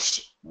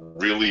setups,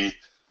 really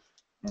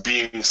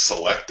being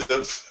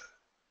selective,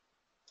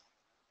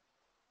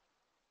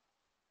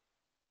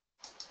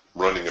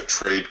 running a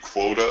trade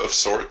quota of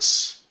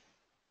sorts,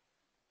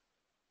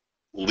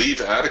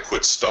 leave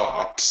adequate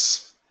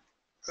stops.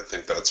 I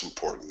think that's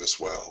important as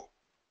well.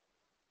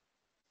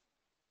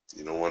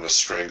 You don't want to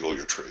strangle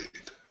your trade.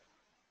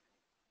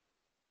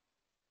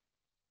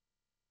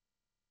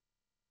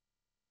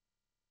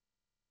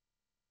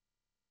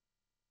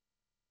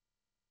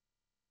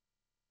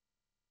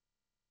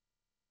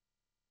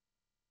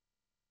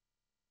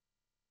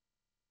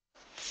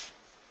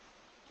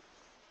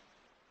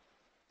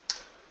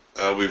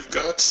 We've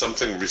got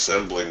something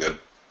resembling a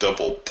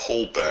double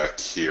pullback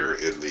here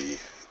in the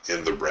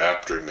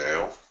Raptor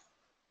now.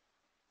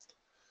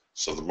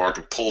 So the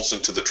market pulls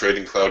into the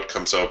trading cloud,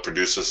 comes out,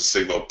 produces a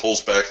signal,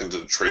 pulls back into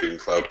the trading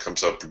cloud,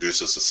 comes out,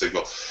 produces a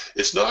signal.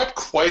 It's not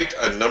quite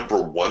a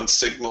number one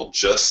signal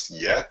just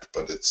yet,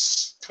 but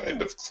it's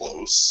kind of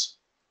close.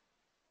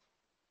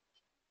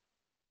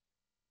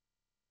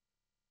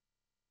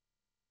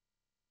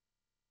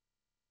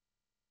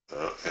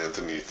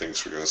 Anthony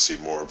thinks we're going to see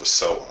more of a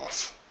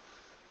sell-off.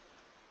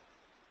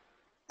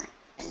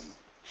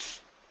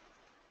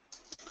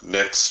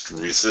 Next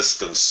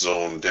resistance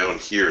zone down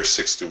here,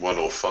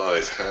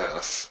 61.05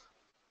 half.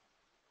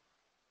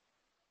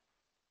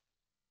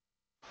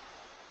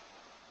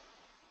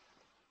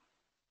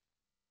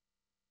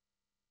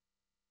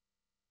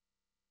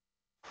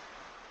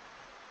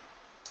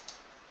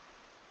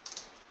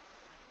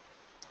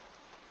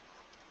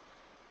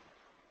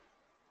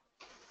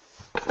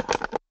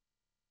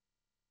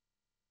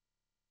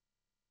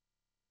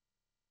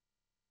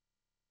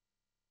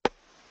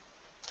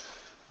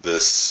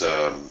 This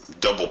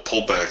double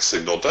pullback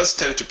signal does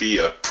tend to be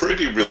a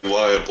pretty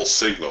reliable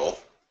signal.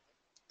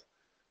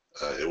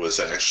 It was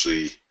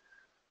actually,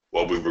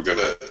 well, we were going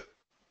to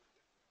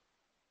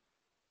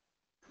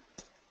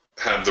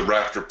have the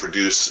Raptor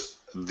produce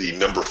the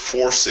number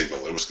 4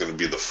 signal. It was going to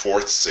be the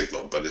 4th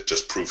signal, but it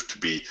just proved to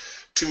be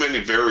too many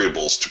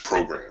variables to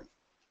program,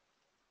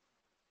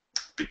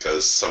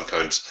 because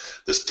sometimes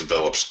this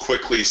develops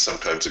quickly,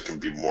 sometimes it can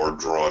be more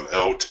drawn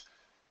out.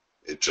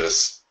 It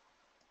just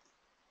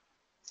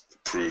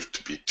proved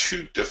to be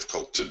too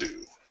difficult to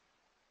do.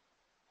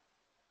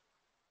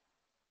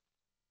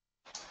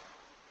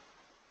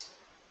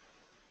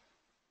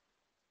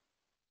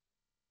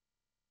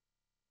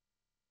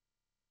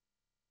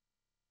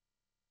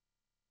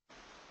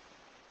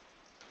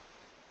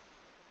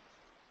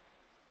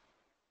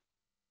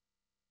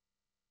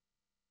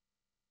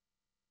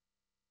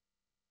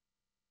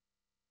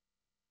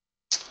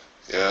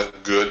 Yeah,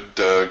 good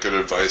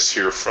advice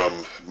here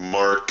from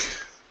Mark.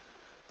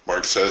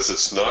 Mark says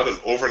it's not an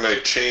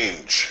overnight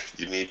change.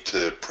 You need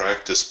to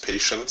practice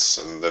patience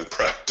and then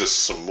practice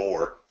some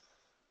more.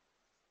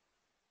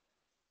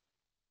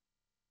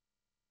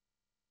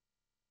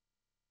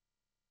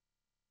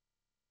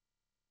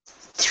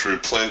 Through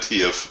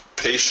plenty of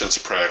patience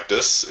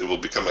practice, it will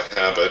become a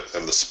habit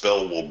and the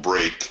spell will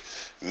break.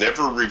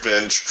 Never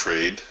revenge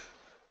trade.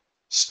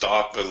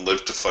 Stop and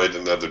live to fight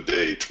another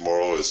day.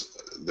 Tomorrow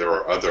there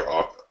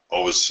are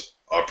always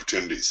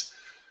opportunities.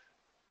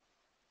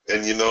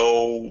 And you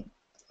know,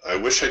 I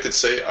wish I could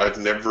say I've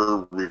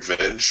never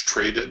revenge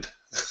traded.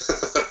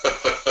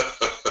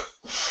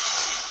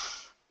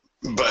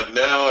 But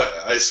now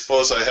I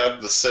suppose I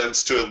have the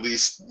sense to at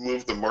least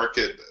move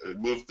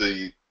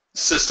the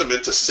system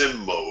into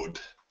sim mode.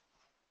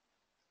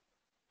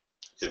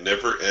 It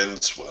never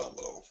ends well,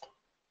 though.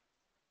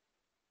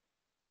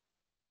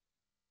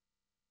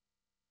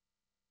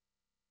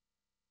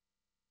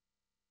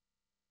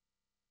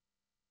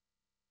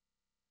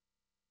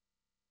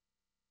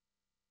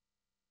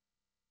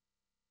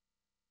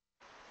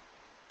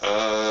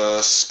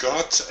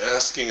 Scott's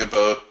asking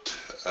about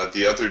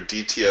the other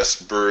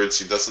DTS birds.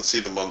 He doesn't see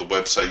them on the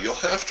website. You'll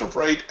have to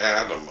write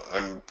Adam.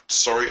 I'm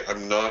sorry,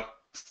 I'm not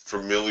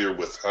familiar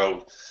with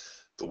how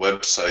the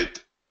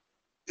website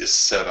is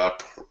set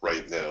up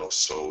right now,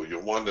 so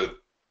you'll want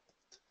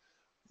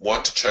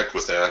to check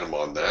with Adam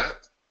on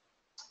that.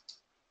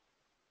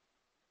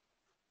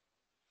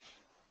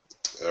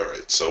 All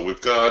right, so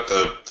we've got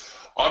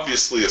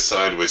obviously a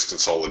sideways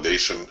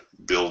consolidation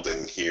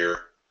building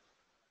here.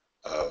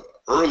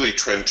 Early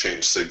trend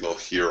change signal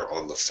here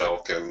on the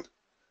Falcon,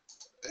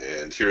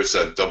 and here's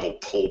that double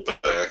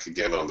pullback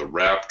again on the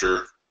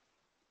Raptor.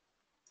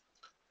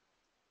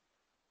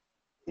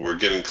 We're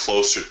getting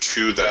closer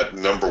to that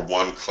number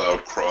 1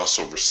 cloud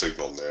crossover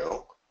signal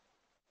now.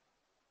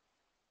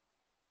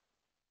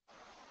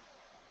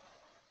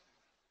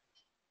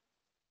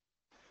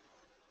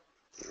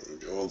 There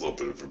we go, a little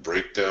bit of a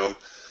breakdown.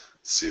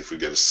 Let's see if we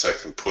get a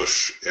second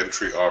push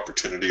entry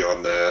opportunity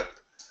on that.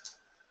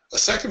 A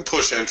second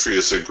push entry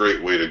is a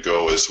great way to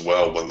go as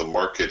well when the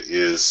market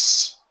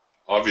is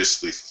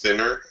obviously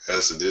thinner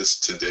as it is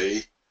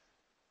today.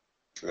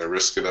 Can I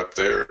risk it up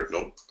there?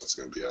 Nope, that's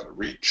going to be out of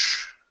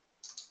reach.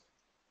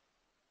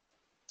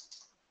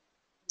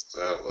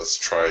 Let's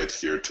try it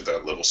here to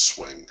that little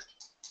swing.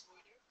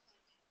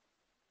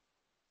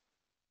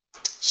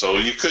 So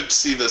you could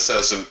see this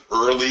as an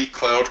early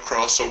cloud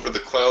crossover. The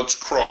clouds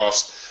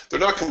crossed.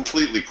 They're not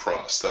completely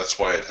crossed. That's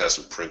why it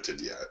hasn't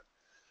printed yet.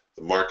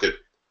 The market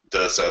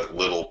does that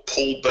little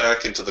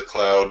pullback into the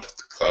cloud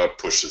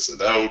pushes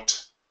it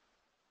out,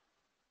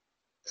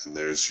 and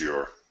there's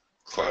your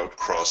cloud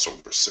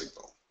crossover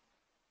signal.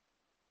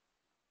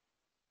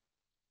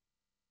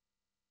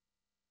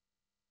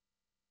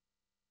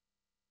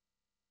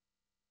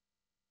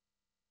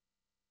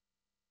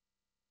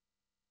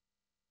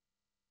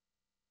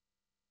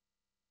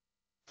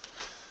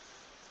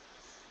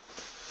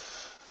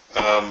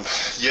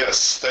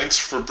 Yes, thanks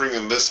for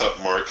bringing this up,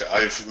 Mark.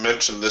 I've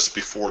mentioned this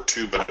before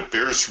too, but it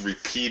bears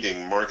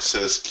repeating. Mark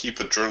says keep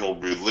a journal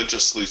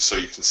religiously so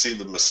you can see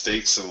the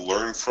mistakes and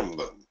learn from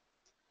them.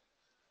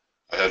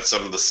 I had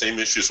some of the same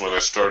issues when I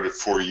started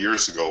 4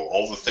 years ago.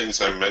 All the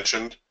things I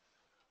mentioned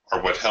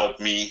are what helped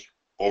me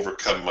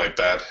overcome my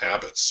bad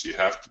habits. You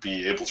have to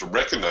be able to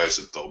recognize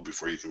it, though,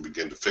 before you can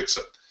begin to fix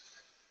it.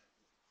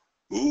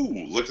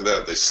 Ooh, look at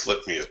that. They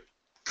slipped me a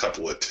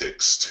couple of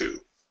ticks, too.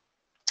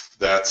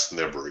 That's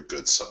never a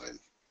good sign.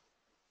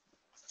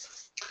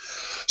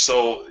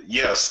 So,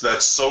 yes,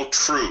 that's so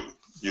true.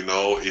 You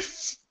know,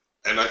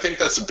 and I think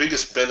that's the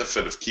biggest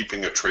benefit of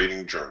keeping a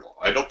trading journal.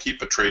 I don't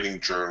keep a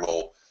trading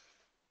journal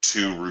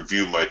to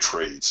review my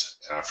trades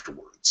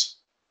afterwards.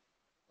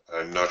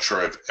 I'm not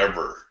sure I've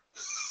ever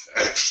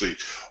actually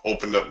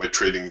opened up my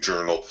trading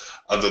journal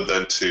other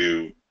than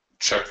to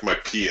check my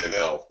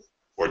P&L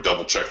or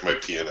double check my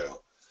P&L.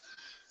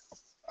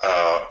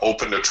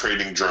 Open a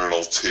trading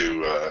journal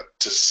to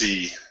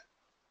see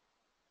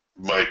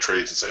my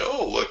trades and say,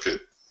 oh, look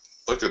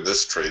at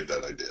this trade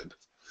that I did.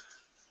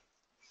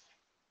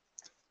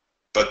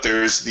 But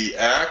there's the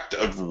act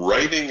of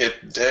writing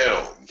it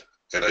down,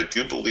 and I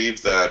do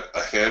believe that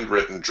a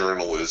handwritten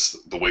journal is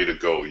the way to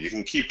go. You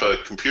can keep a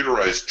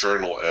computerized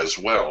journal as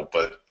well,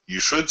 but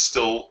you should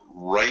still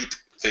write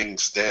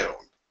things down.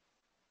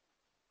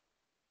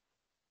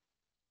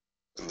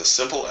 And the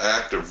simple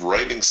act of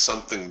writing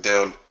something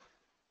down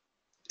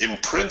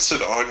imprints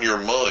it on your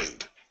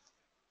mind.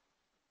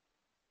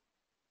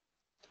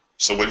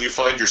 So when you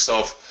find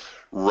yourself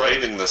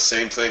writing the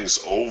same things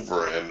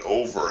over and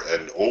over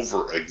and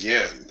over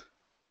again,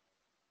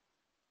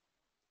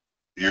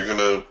 you're going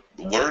to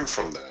learn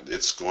from that.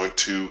 It's going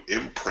to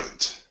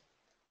imprint.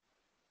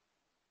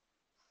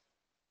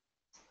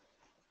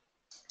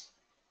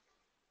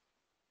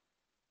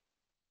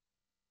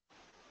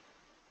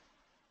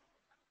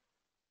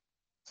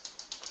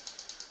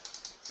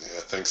 Yeah,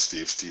 thanks,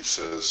 Steve. Steve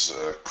says,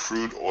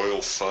 crude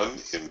oil fun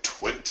in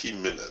 20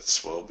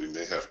 minutes. Well, we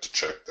may have to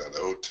check that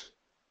out.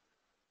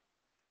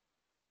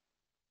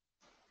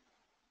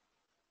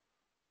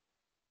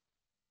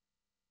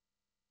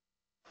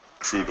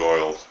 Crude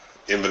oil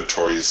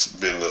inventory's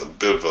been a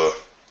bit of a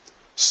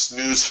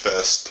snooze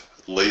fest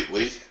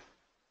lately.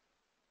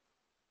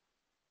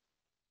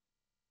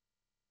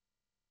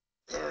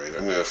 All right,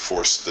 I'm going to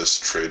force this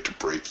trade to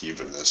break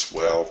even as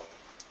well.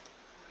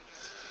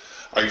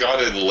 I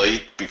got in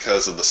late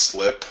because of the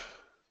slip,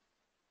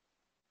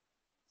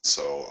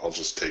 so I'll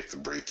just take the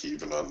break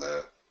even on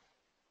that.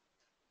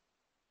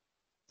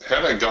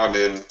 Had I gone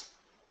in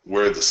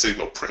where the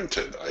signal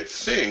printed, I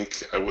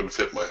think I would have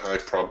hit my high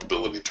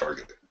probability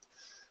target.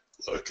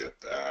 Look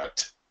at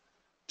that.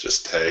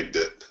 Just tagged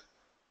it.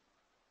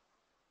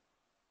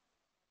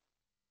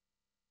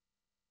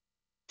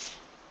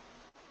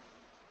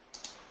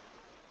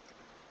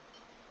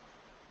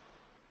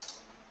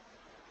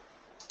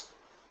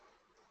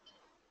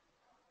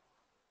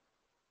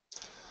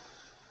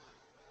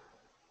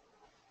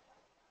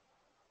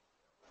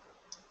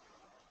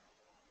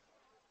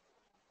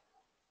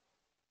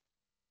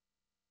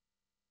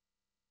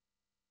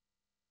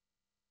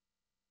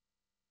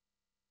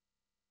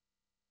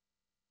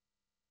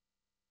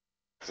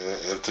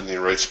 Anthony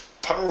writes,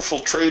 powerful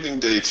trading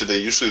day today.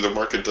 Usually the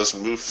market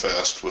doesn't move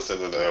fast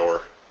within an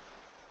hour.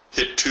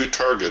 Hit 2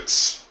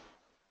 targets.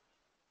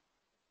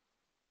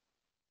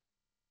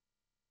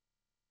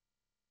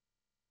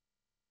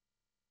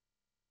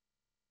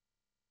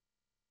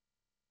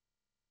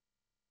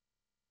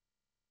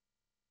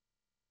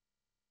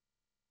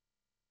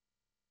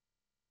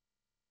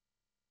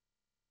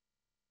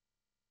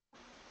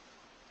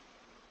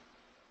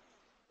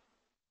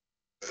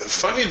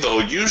 Funny though,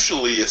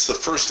 usually it's the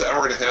first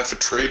hour and a half of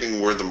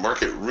trading where the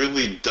market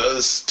really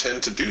does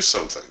tend to do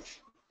something.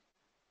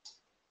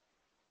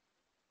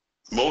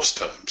 Most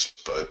times,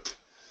 but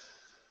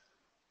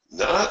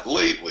not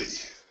lately.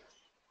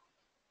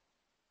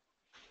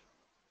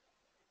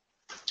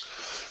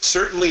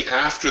 Certainly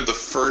after the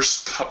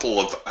first couple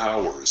of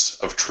hours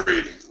of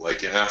trading,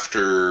 like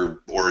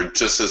after, or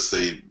just as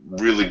they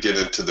really get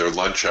into their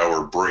lunch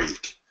hour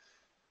break,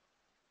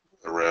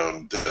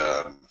 around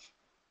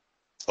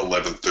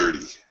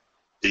 11:30,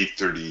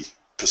 8:30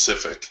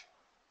 Pacific,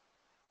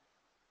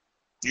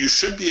 you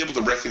should be able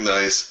to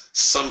recognize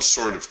some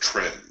sort of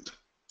trend.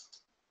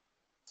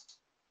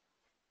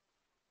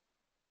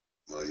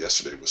 Well,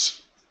 yesterday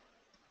was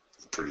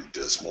pretty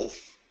dismal.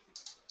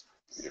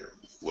 Here,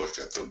 look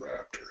at the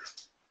Raptor.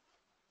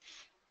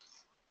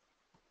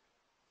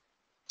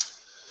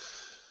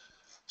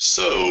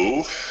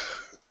 So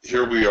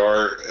here we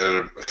are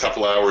at a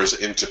couple hours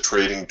into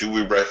trading. Do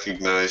we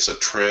recognize a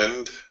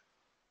trend?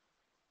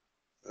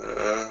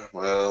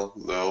 Well,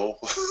 no,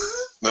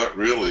 not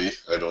really,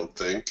 I don't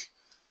think.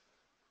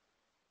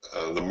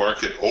 The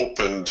market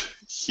opened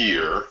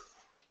here,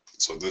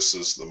 so this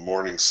is the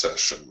morning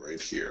session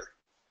right here.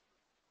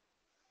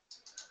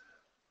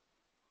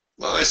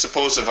 Well, I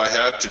suppose if I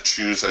had to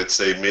choose, I'd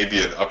say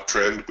maybe an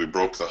uptrend. We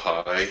broke the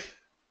high.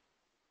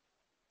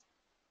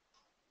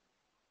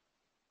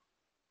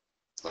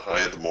 the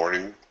high of the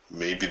morning.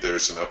 Maybe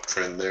there's an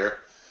uptrend there.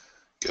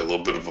 Get a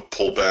little bit of a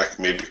pullback,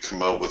 maybe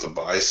come out with a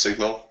buy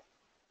signal.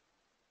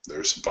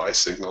 There's a buy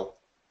signal.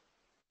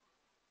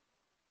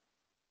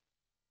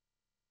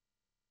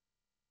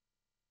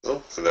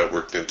 Oh, and that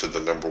worked into the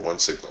number one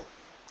signal.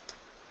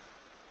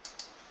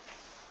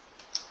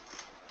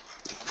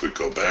 If we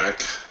go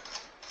back,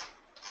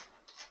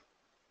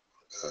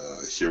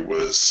 here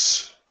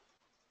was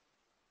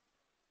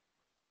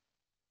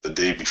the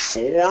day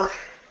before.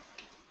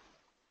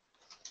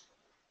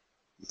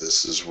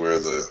 This is where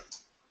the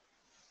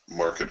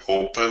market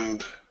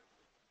opened.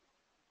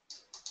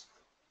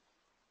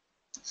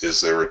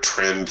 Is there a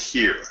trend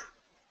here?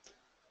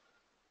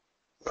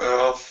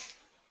 Well,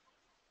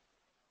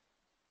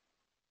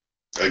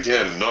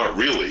 again, not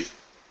really,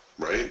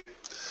 right?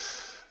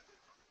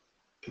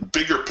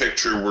 Bigger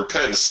picture, we're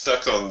kind of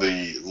stuck on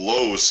the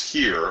lows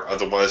here.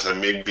 Otherwise, I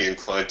may be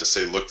inclined to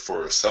say look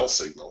for a sell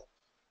signal.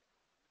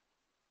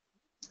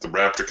 The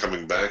Raptor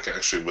coming back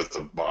actually with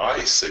the buy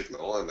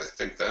signal, and I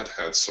think that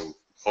had some,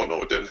 oh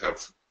no, it didn't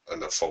have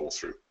enough follow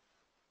through.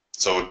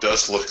 So it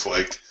does look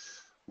like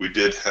we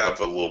did have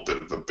a little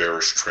bit of a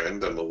bearish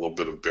trend and a little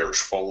bit of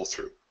bearish follow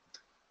through.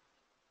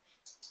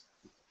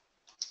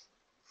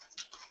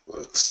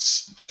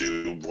 Let's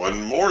do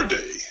one more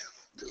day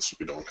because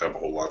we don't have a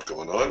whole lot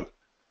going on.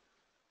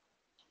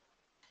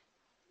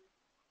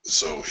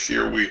 So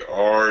here we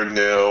are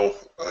now,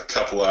 a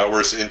couple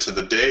hours into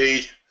the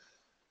day.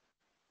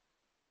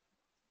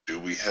 Do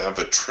we have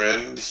a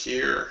trend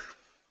here?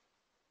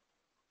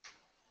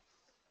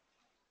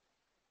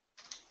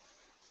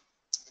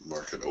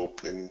 Market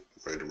opening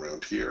right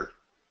around here.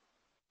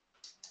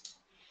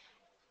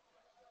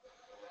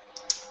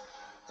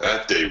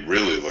 That day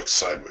really looks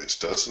sideways,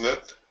 doesn't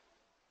it?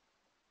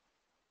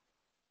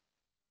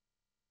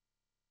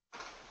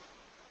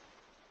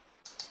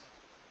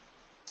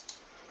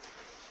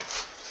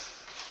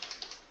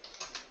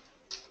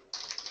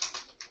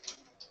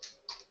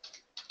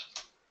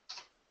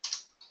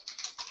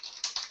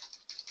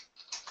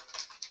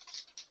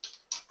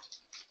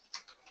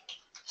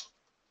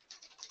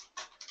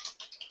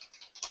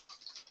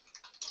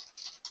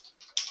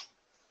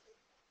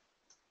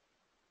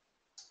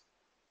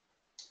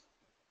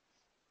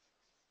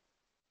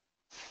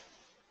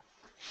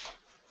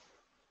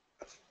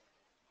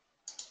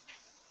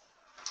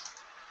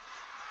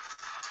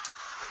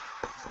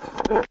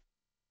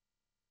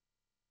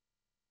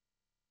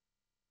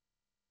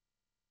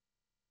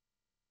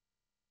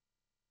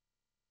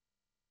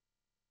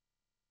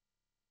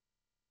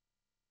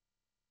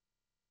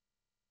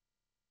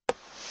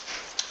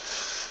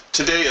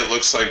 Today it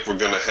looks like we're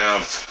going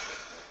to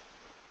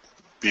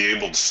be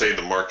able to say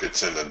the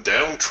market's in a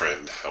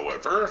downtrend,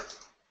 however,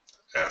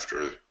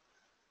 after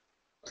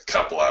a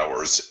couple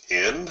hours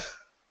in.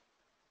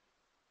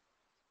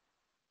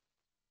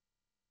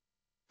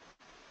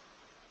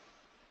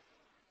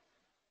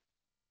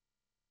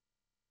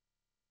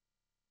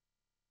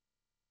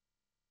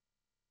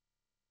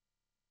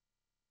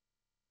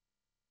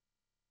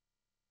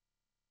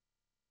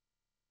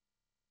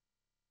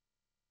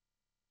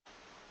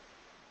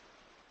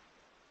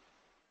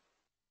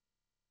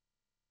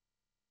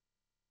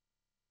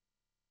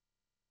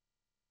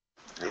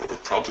 And we're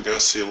probably going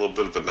to see a little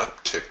bit of an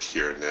uptick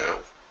here now.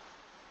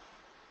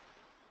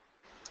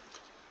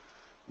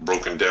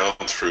 Broken down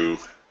through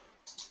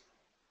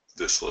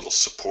this little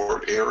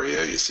support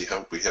area. You see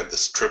how we had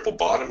this triple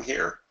bottom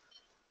here?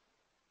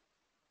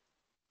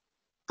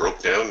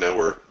 Broke down, now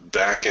we're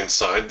back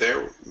inside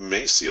there.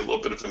 May see a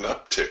little bit of an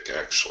uptick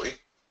actually.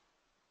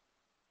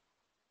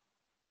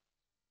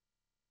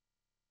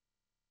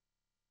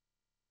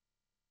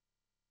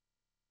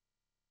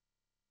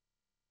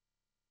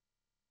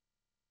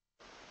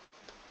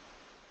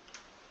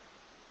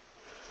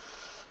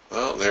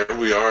 Well, there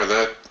we are.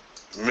 That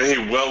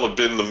may well have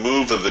been the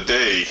move of the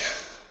day.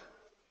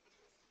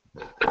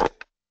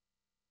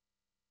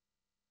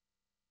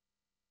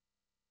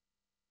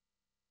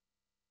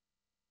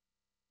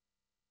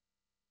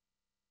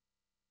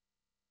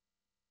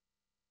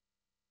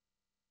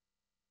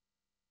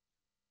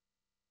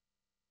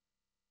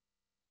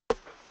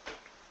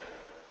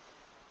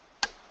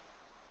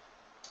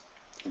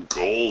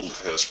 Gold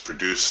has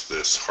produced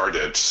this hard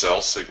edge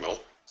sell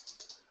signal,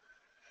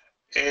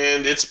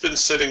 and it's been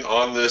sitting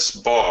on this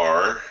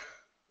bar.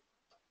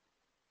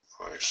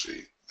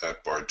 Actually,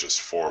 that bar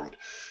just formed. It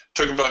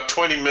took about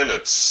 20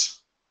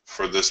 minutes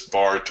for this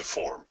bar to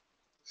form,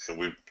 and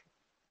we're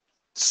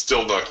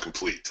still not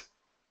complete.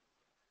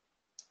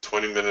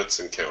 20 minutes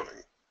and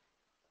counting.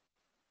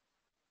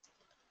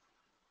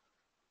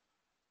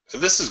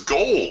 And this is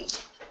gold.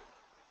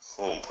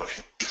 Oh my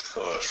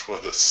gosh,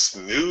 what a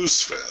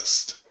snooze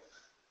fest.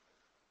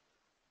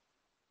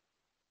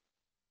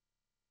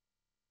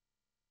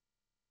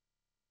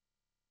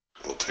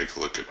 We'll take a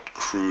look at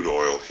crude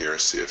oil here,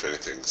 see if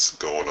anything's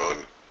going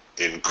on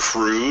in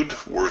crude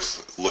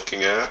worth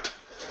looking at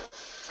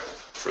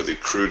for the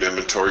crude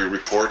inventory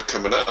report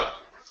coming up.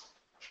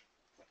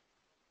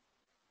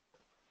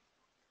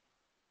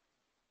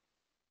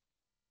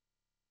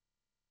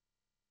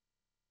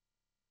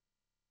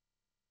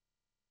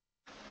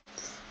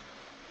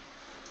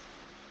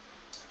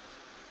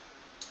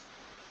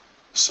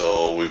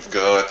 So we've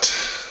got,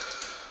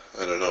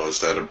 I don't know, is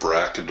that a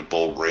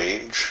bracketable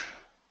range?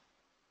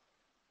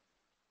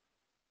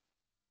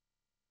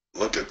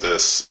 Look at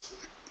this.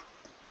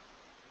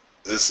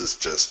 This is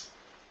just,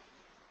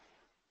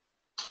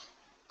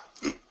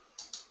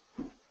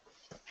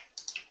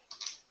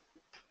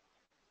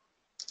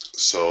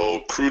 so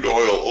crude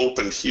oil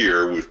opened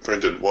here. We've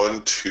printed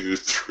 1, 2,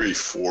 3,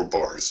 4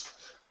 bars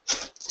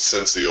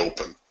since the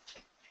open.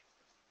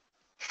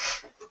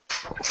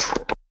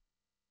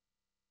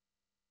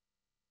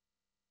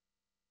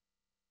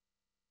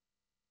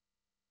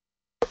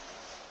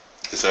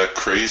 Is that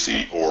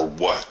crazy or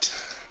what?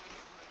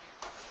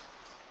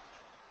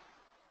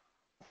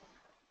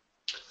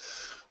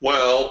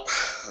 Well,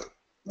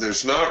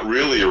 there's not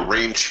really a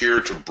range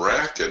here to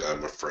bracket,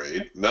 I'm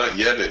afraid. Not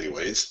yet,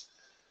 anyways.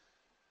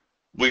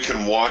 We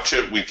can watch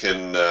it. We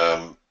can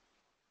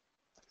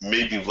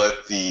maybe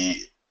let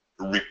the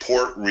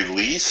report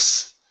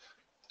release.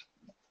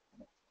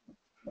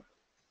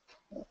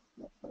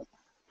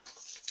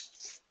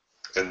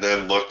 And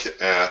then look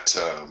at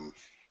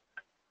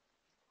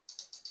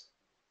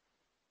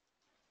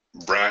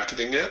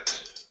bracketing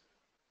it.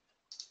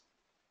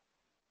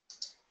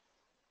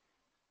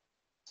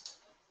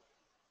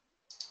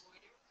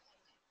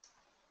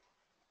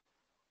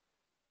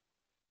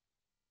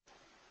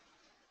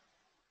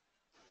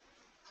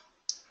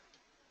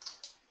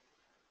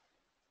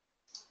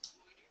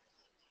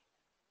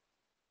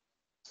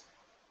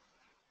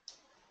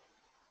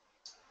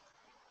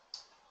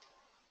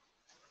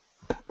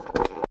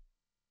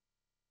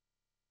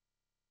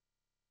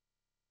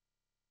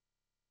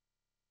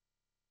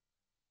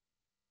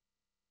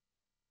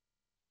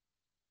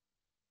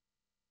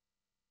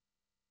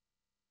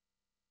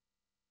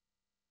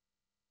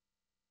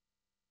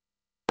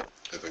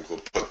 I think we'll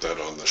put that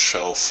on the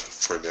shelf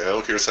for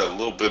now. Here's a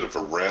little bit of a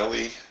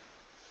rally.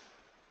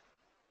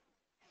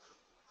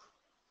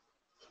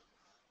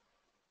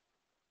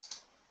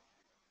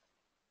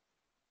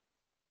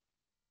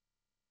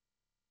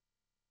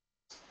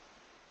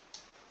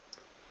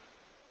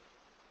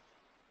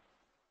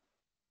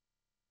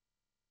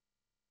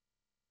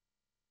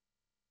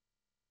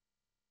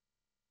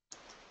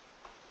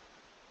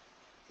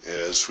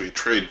 As we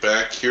trade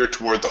back here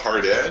toward the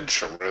hard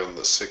edge around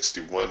the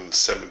 61.17,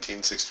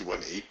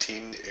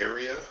 61.18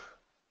 area.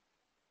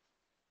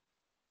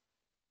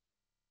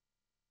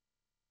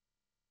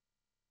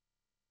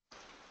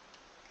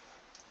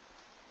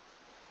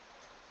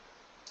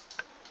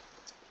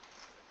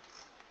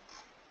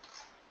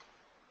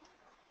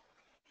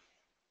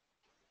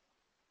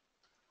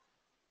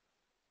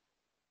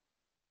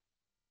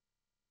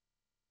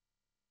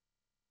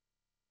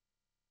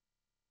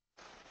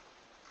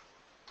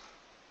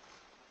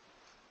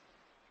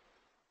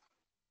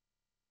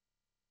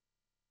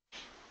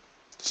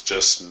 It's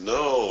just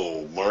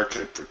no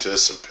market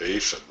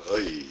participation.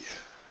 Ay.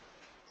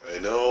 I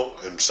know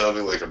I'm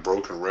sounding like a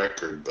broken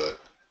record, but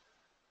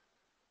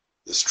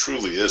this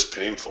truly is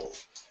painful.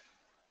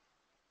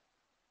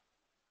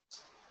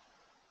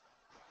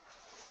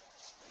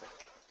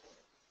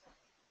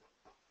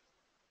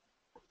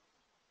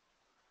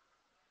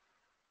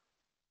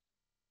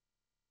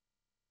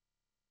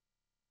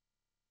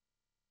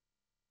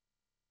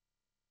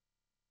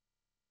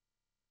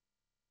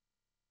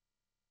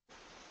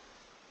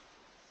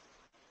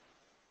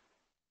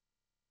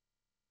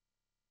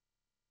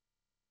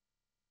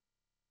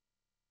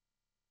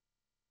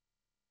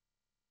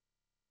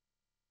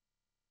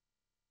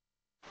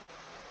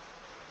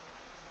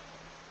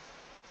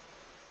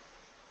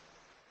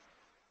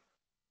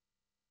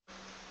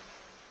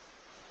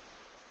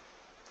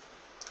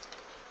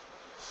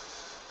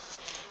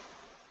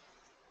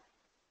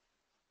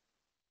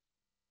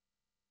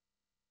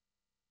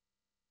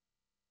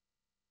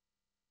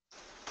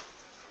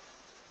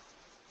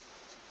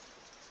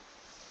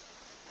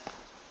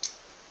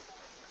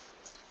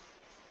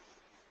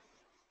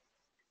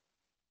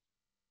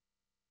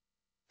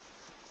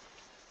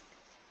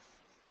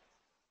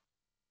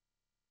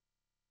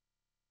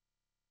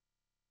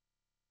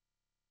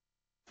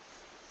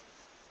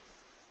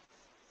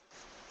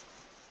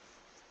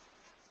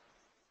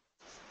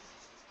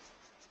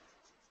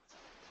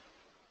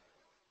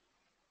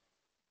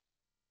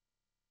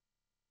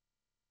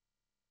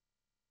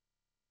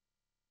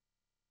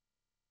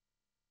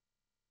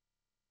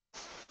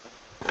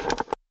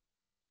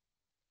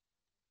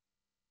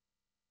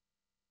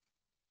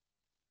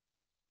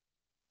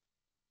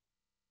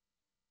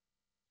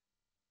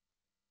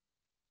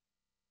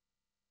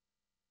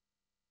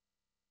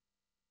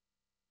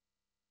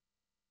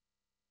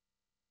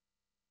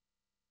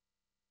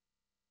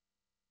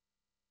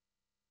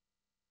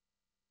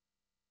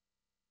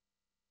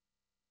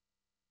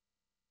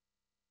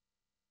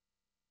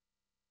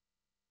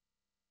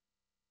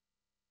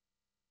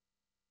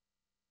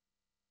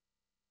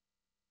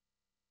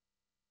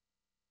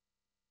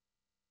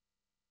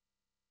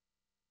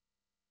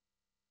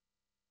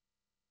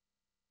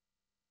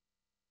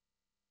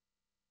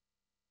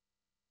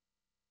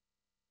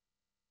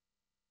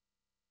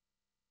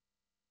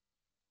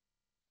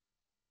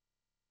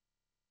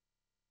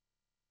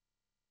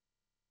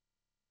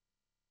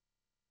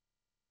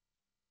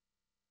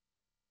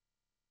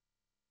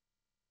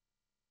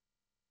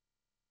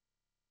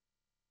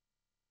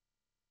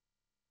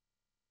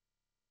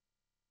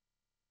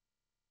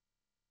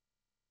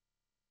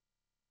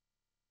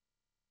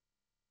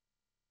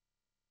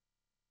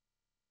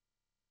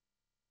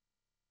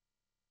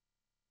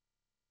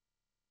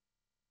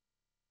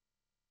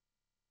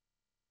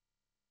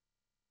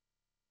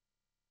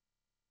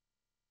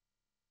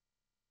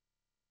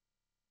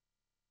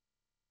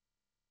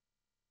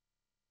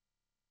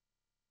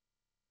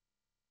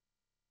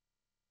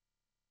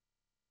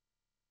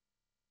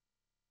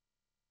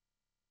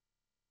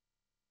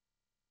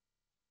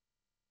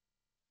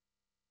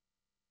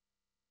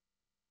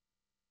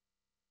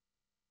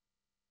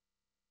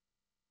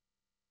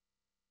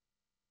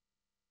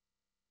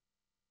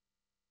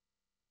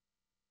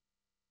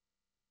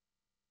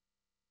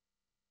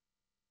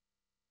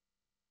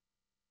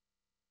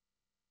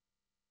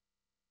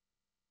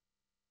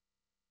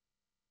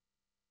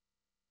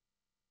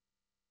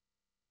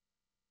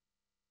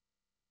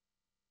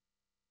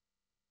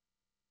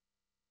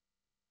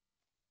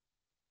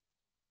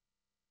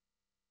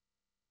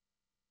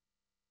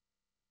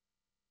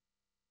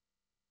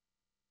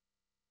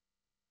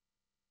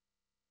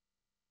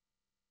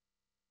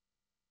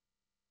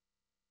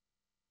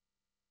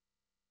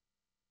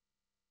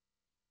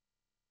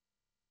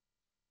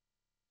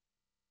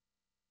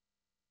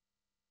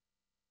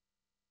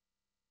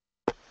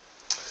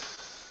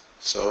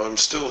 So I'm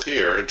still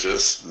here,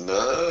 just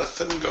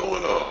nothing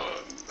going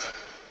on.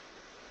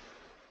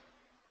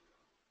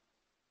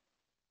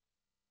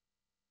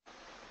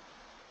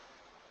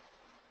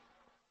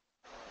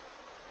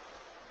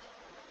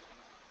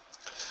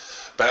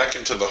 Back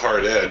into the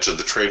hard edge of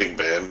the trading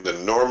band,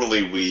 and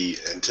normally we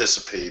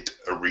anticipate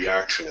a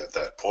reaction at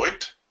that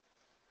point.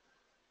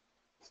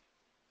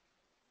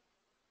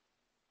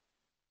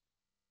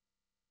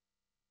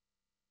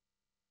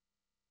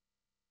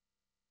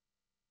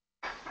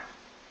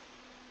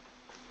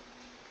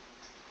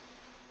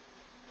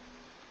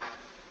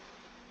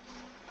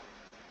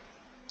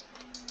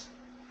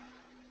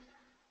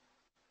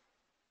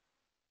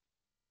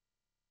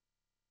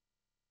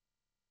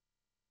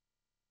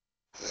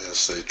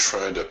 As they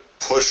try to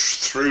push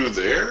through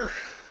there.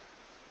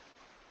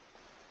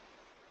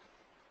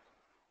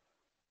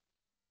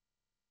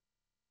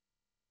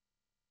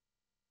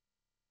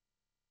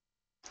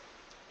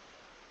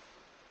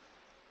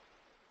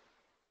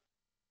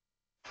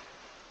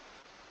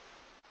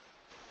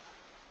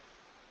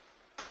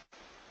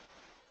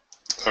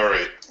 All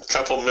right, a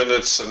couple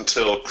minutes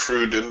until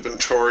crude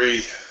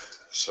inventory,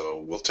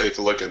 so we'll take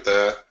a look at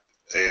that,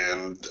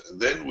 and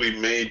then we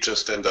may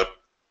just end up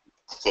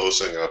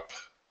closing up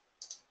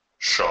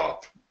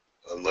shop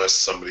unless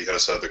somebody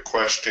has other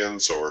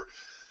questions, or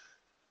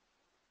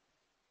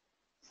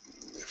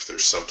if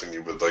there's something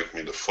you would like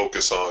me to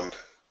focus on.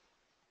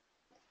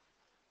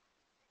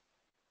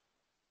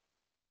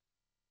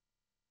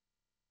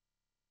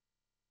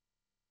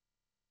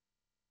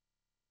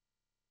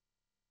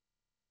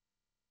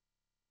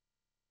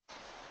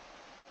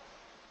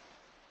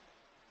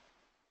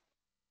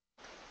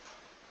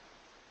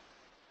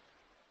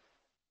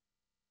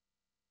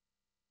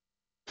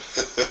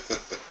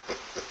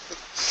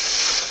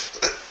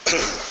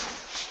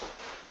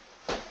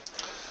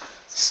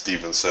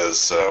 Stephen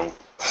says,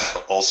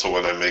 also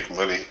when I make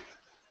money,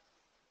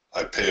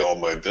 I pay all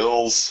my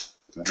bills,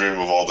 dream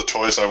of all the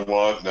toys I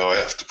want. Now I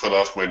have to put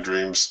off my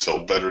dreams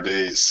till better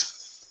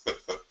days.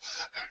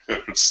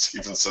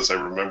 Stephen says, I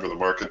remember the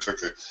market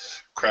took a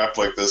crap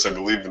like this, I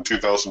believe, in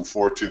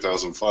 2004,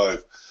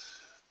 2005.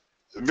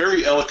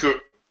 Very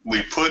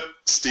eloquently put,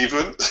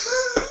 Stephen.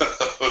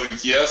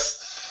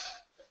 Yes,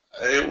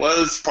 it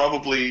was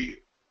probably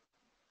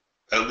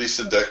at least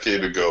a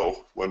decade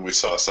ago when we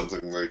saw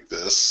something like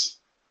this.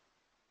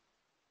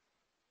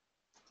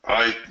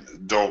 I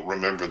don't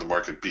remember the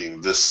market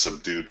being this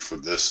subdued for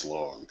this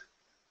long.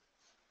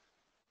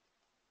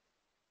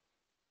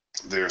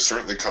 They are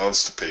certainly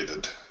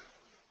constipated.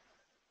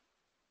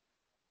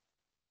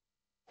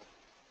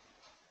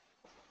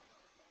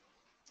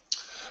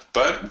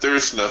 But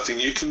there's nothing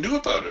you can do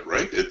about it,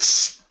 right?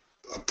 It's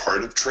a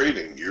part of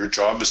trading. Your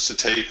job is to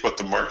take what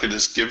the market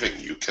is giving.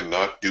 You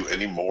cannot do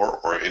any more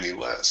or any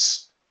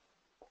less.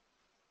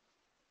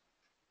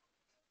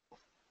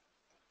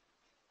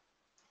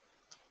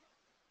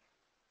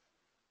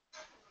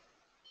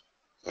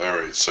 All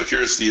right, so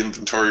here's the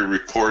inventory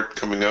report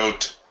coming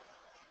out.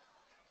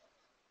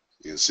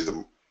 You can see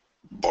the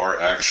bar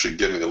actually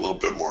getting a little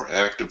bit more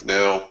active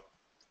now.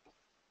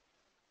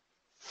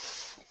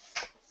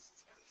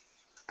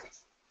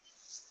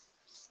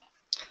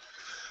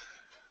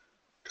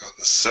 Got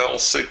the sell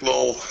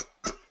signal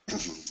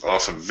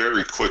off a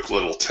very quick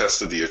little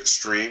test of the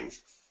extreme.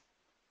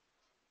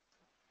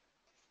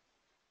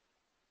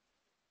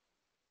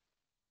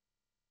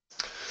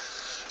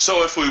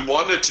 So if we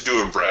wanted to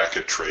do a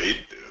bracket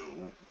trade,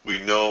 we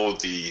know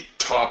the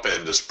top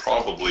end is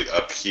probably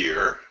up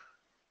here.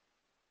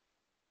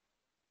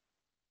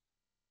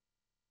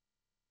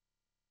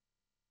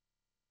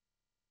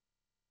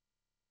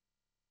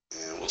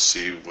 And we'll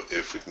see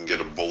if we can get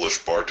a bullish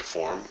bar to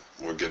form.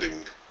 We're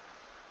getting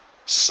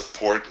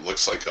support,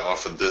 looks like,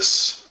 off of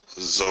this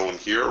zone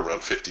here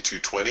around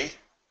 52.20.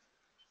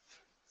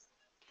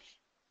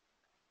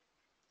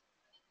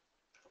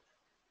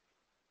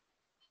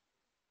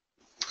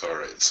 All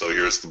right, so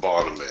here's the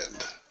bottom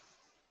end.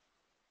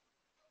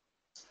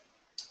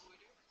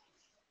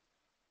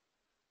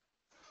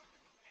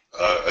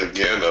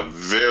 Again, a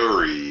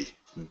very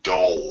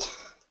dull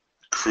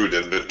crude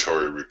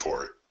inventory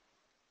report.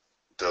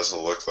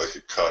 Doesn't look like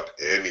it caught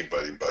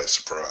anybody by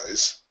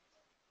surprise.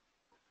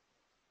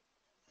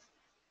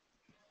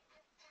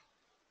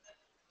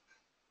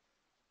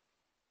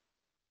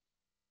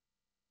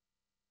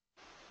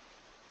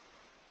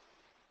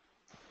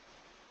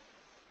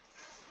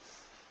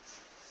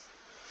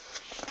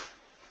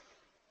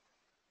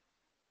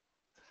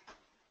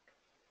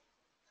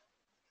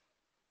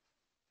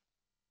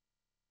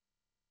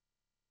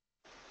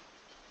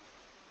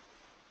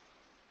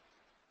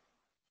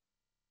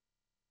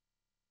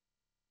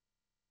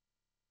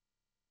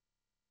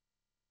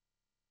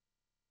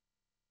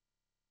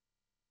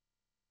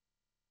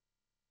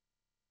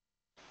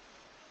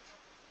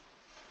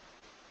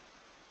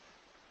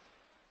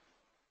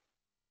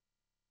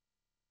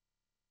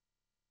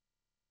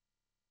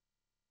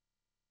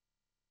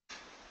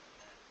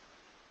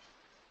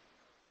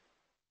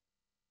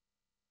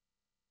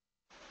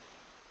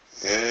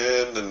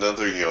 And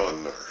another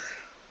yawner.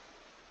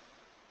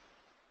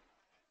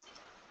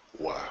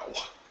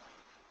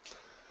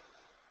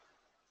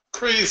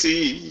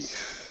 Crazy.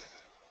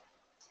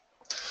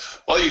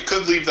 Well, you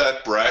could leave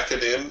that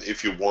bracket in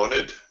if you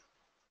wanted.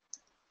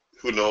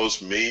 Who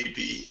knows,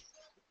 maybe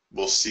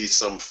we'll see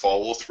some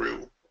follow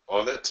through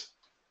on it.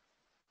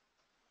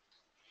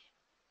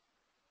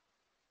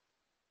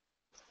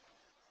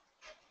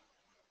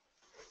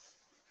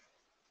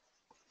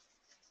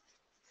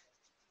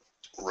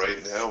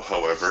 Right now,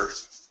 however,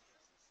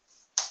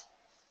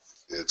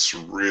 it's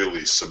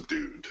really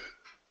subdued.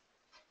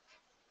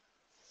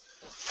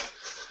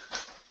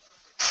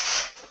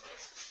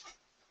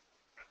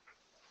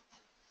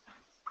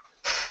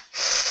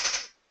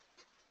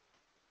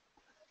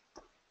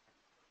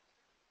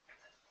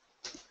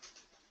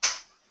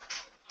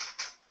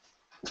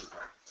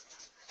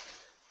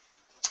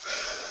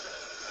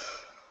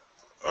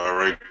 All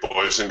right,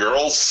 boys and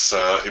girls,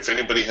 if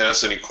anybody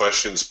has any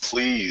questions,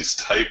 please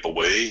type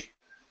away.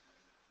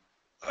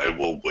 I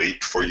will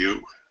wait for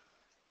you.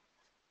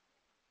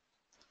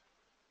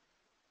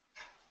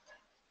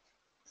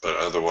 But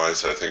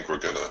otherwise, I think we're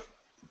going to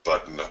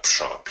button up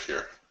shop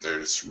here.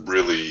 There's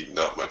really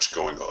not much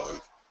going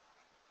on.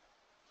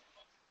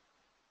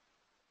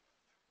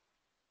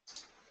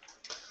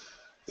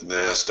 The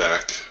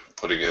NASDAQ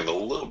putting in a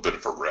little bit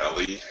of a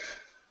rally,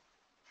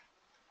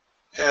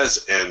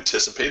 as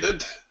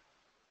anticipated.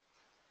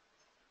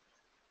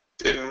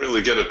 Didn't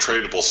really get a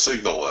tradable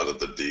signal out of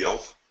the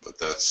deal, but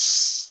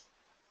that's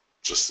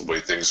just the way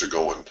things are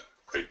going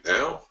right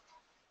now.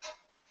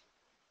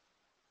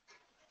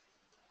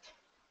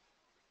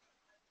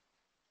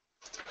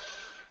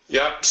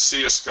 Yep,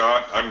 see you,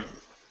 Scott.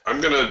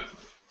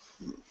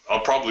 I'll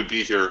probably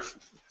be here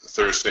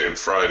Thursday and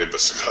Friday, but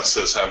Scott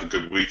says have a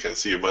good weekend.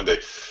 See you Monday.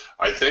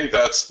 I think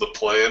that's the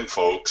plan,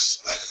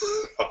 folks.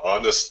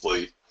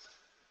 Honestly,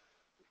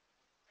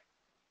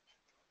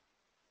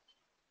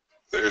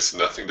 there's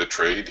nothing to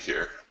trade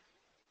here.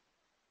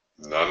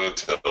 Not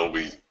until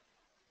we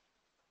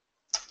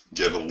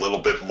get a little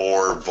bit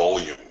more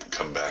volume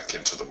come back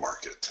into the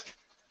market.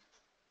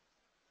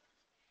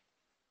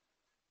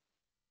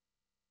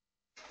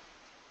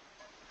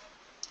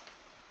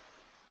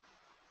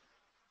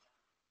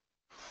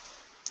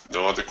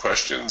 No other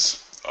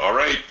questions? All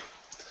right.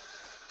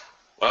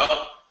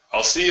 Well,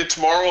 I'll see you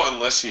tomorrow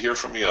unless you hear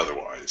from me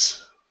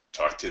otherwise.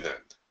 Talk to you then.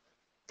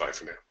 Bye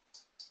for now.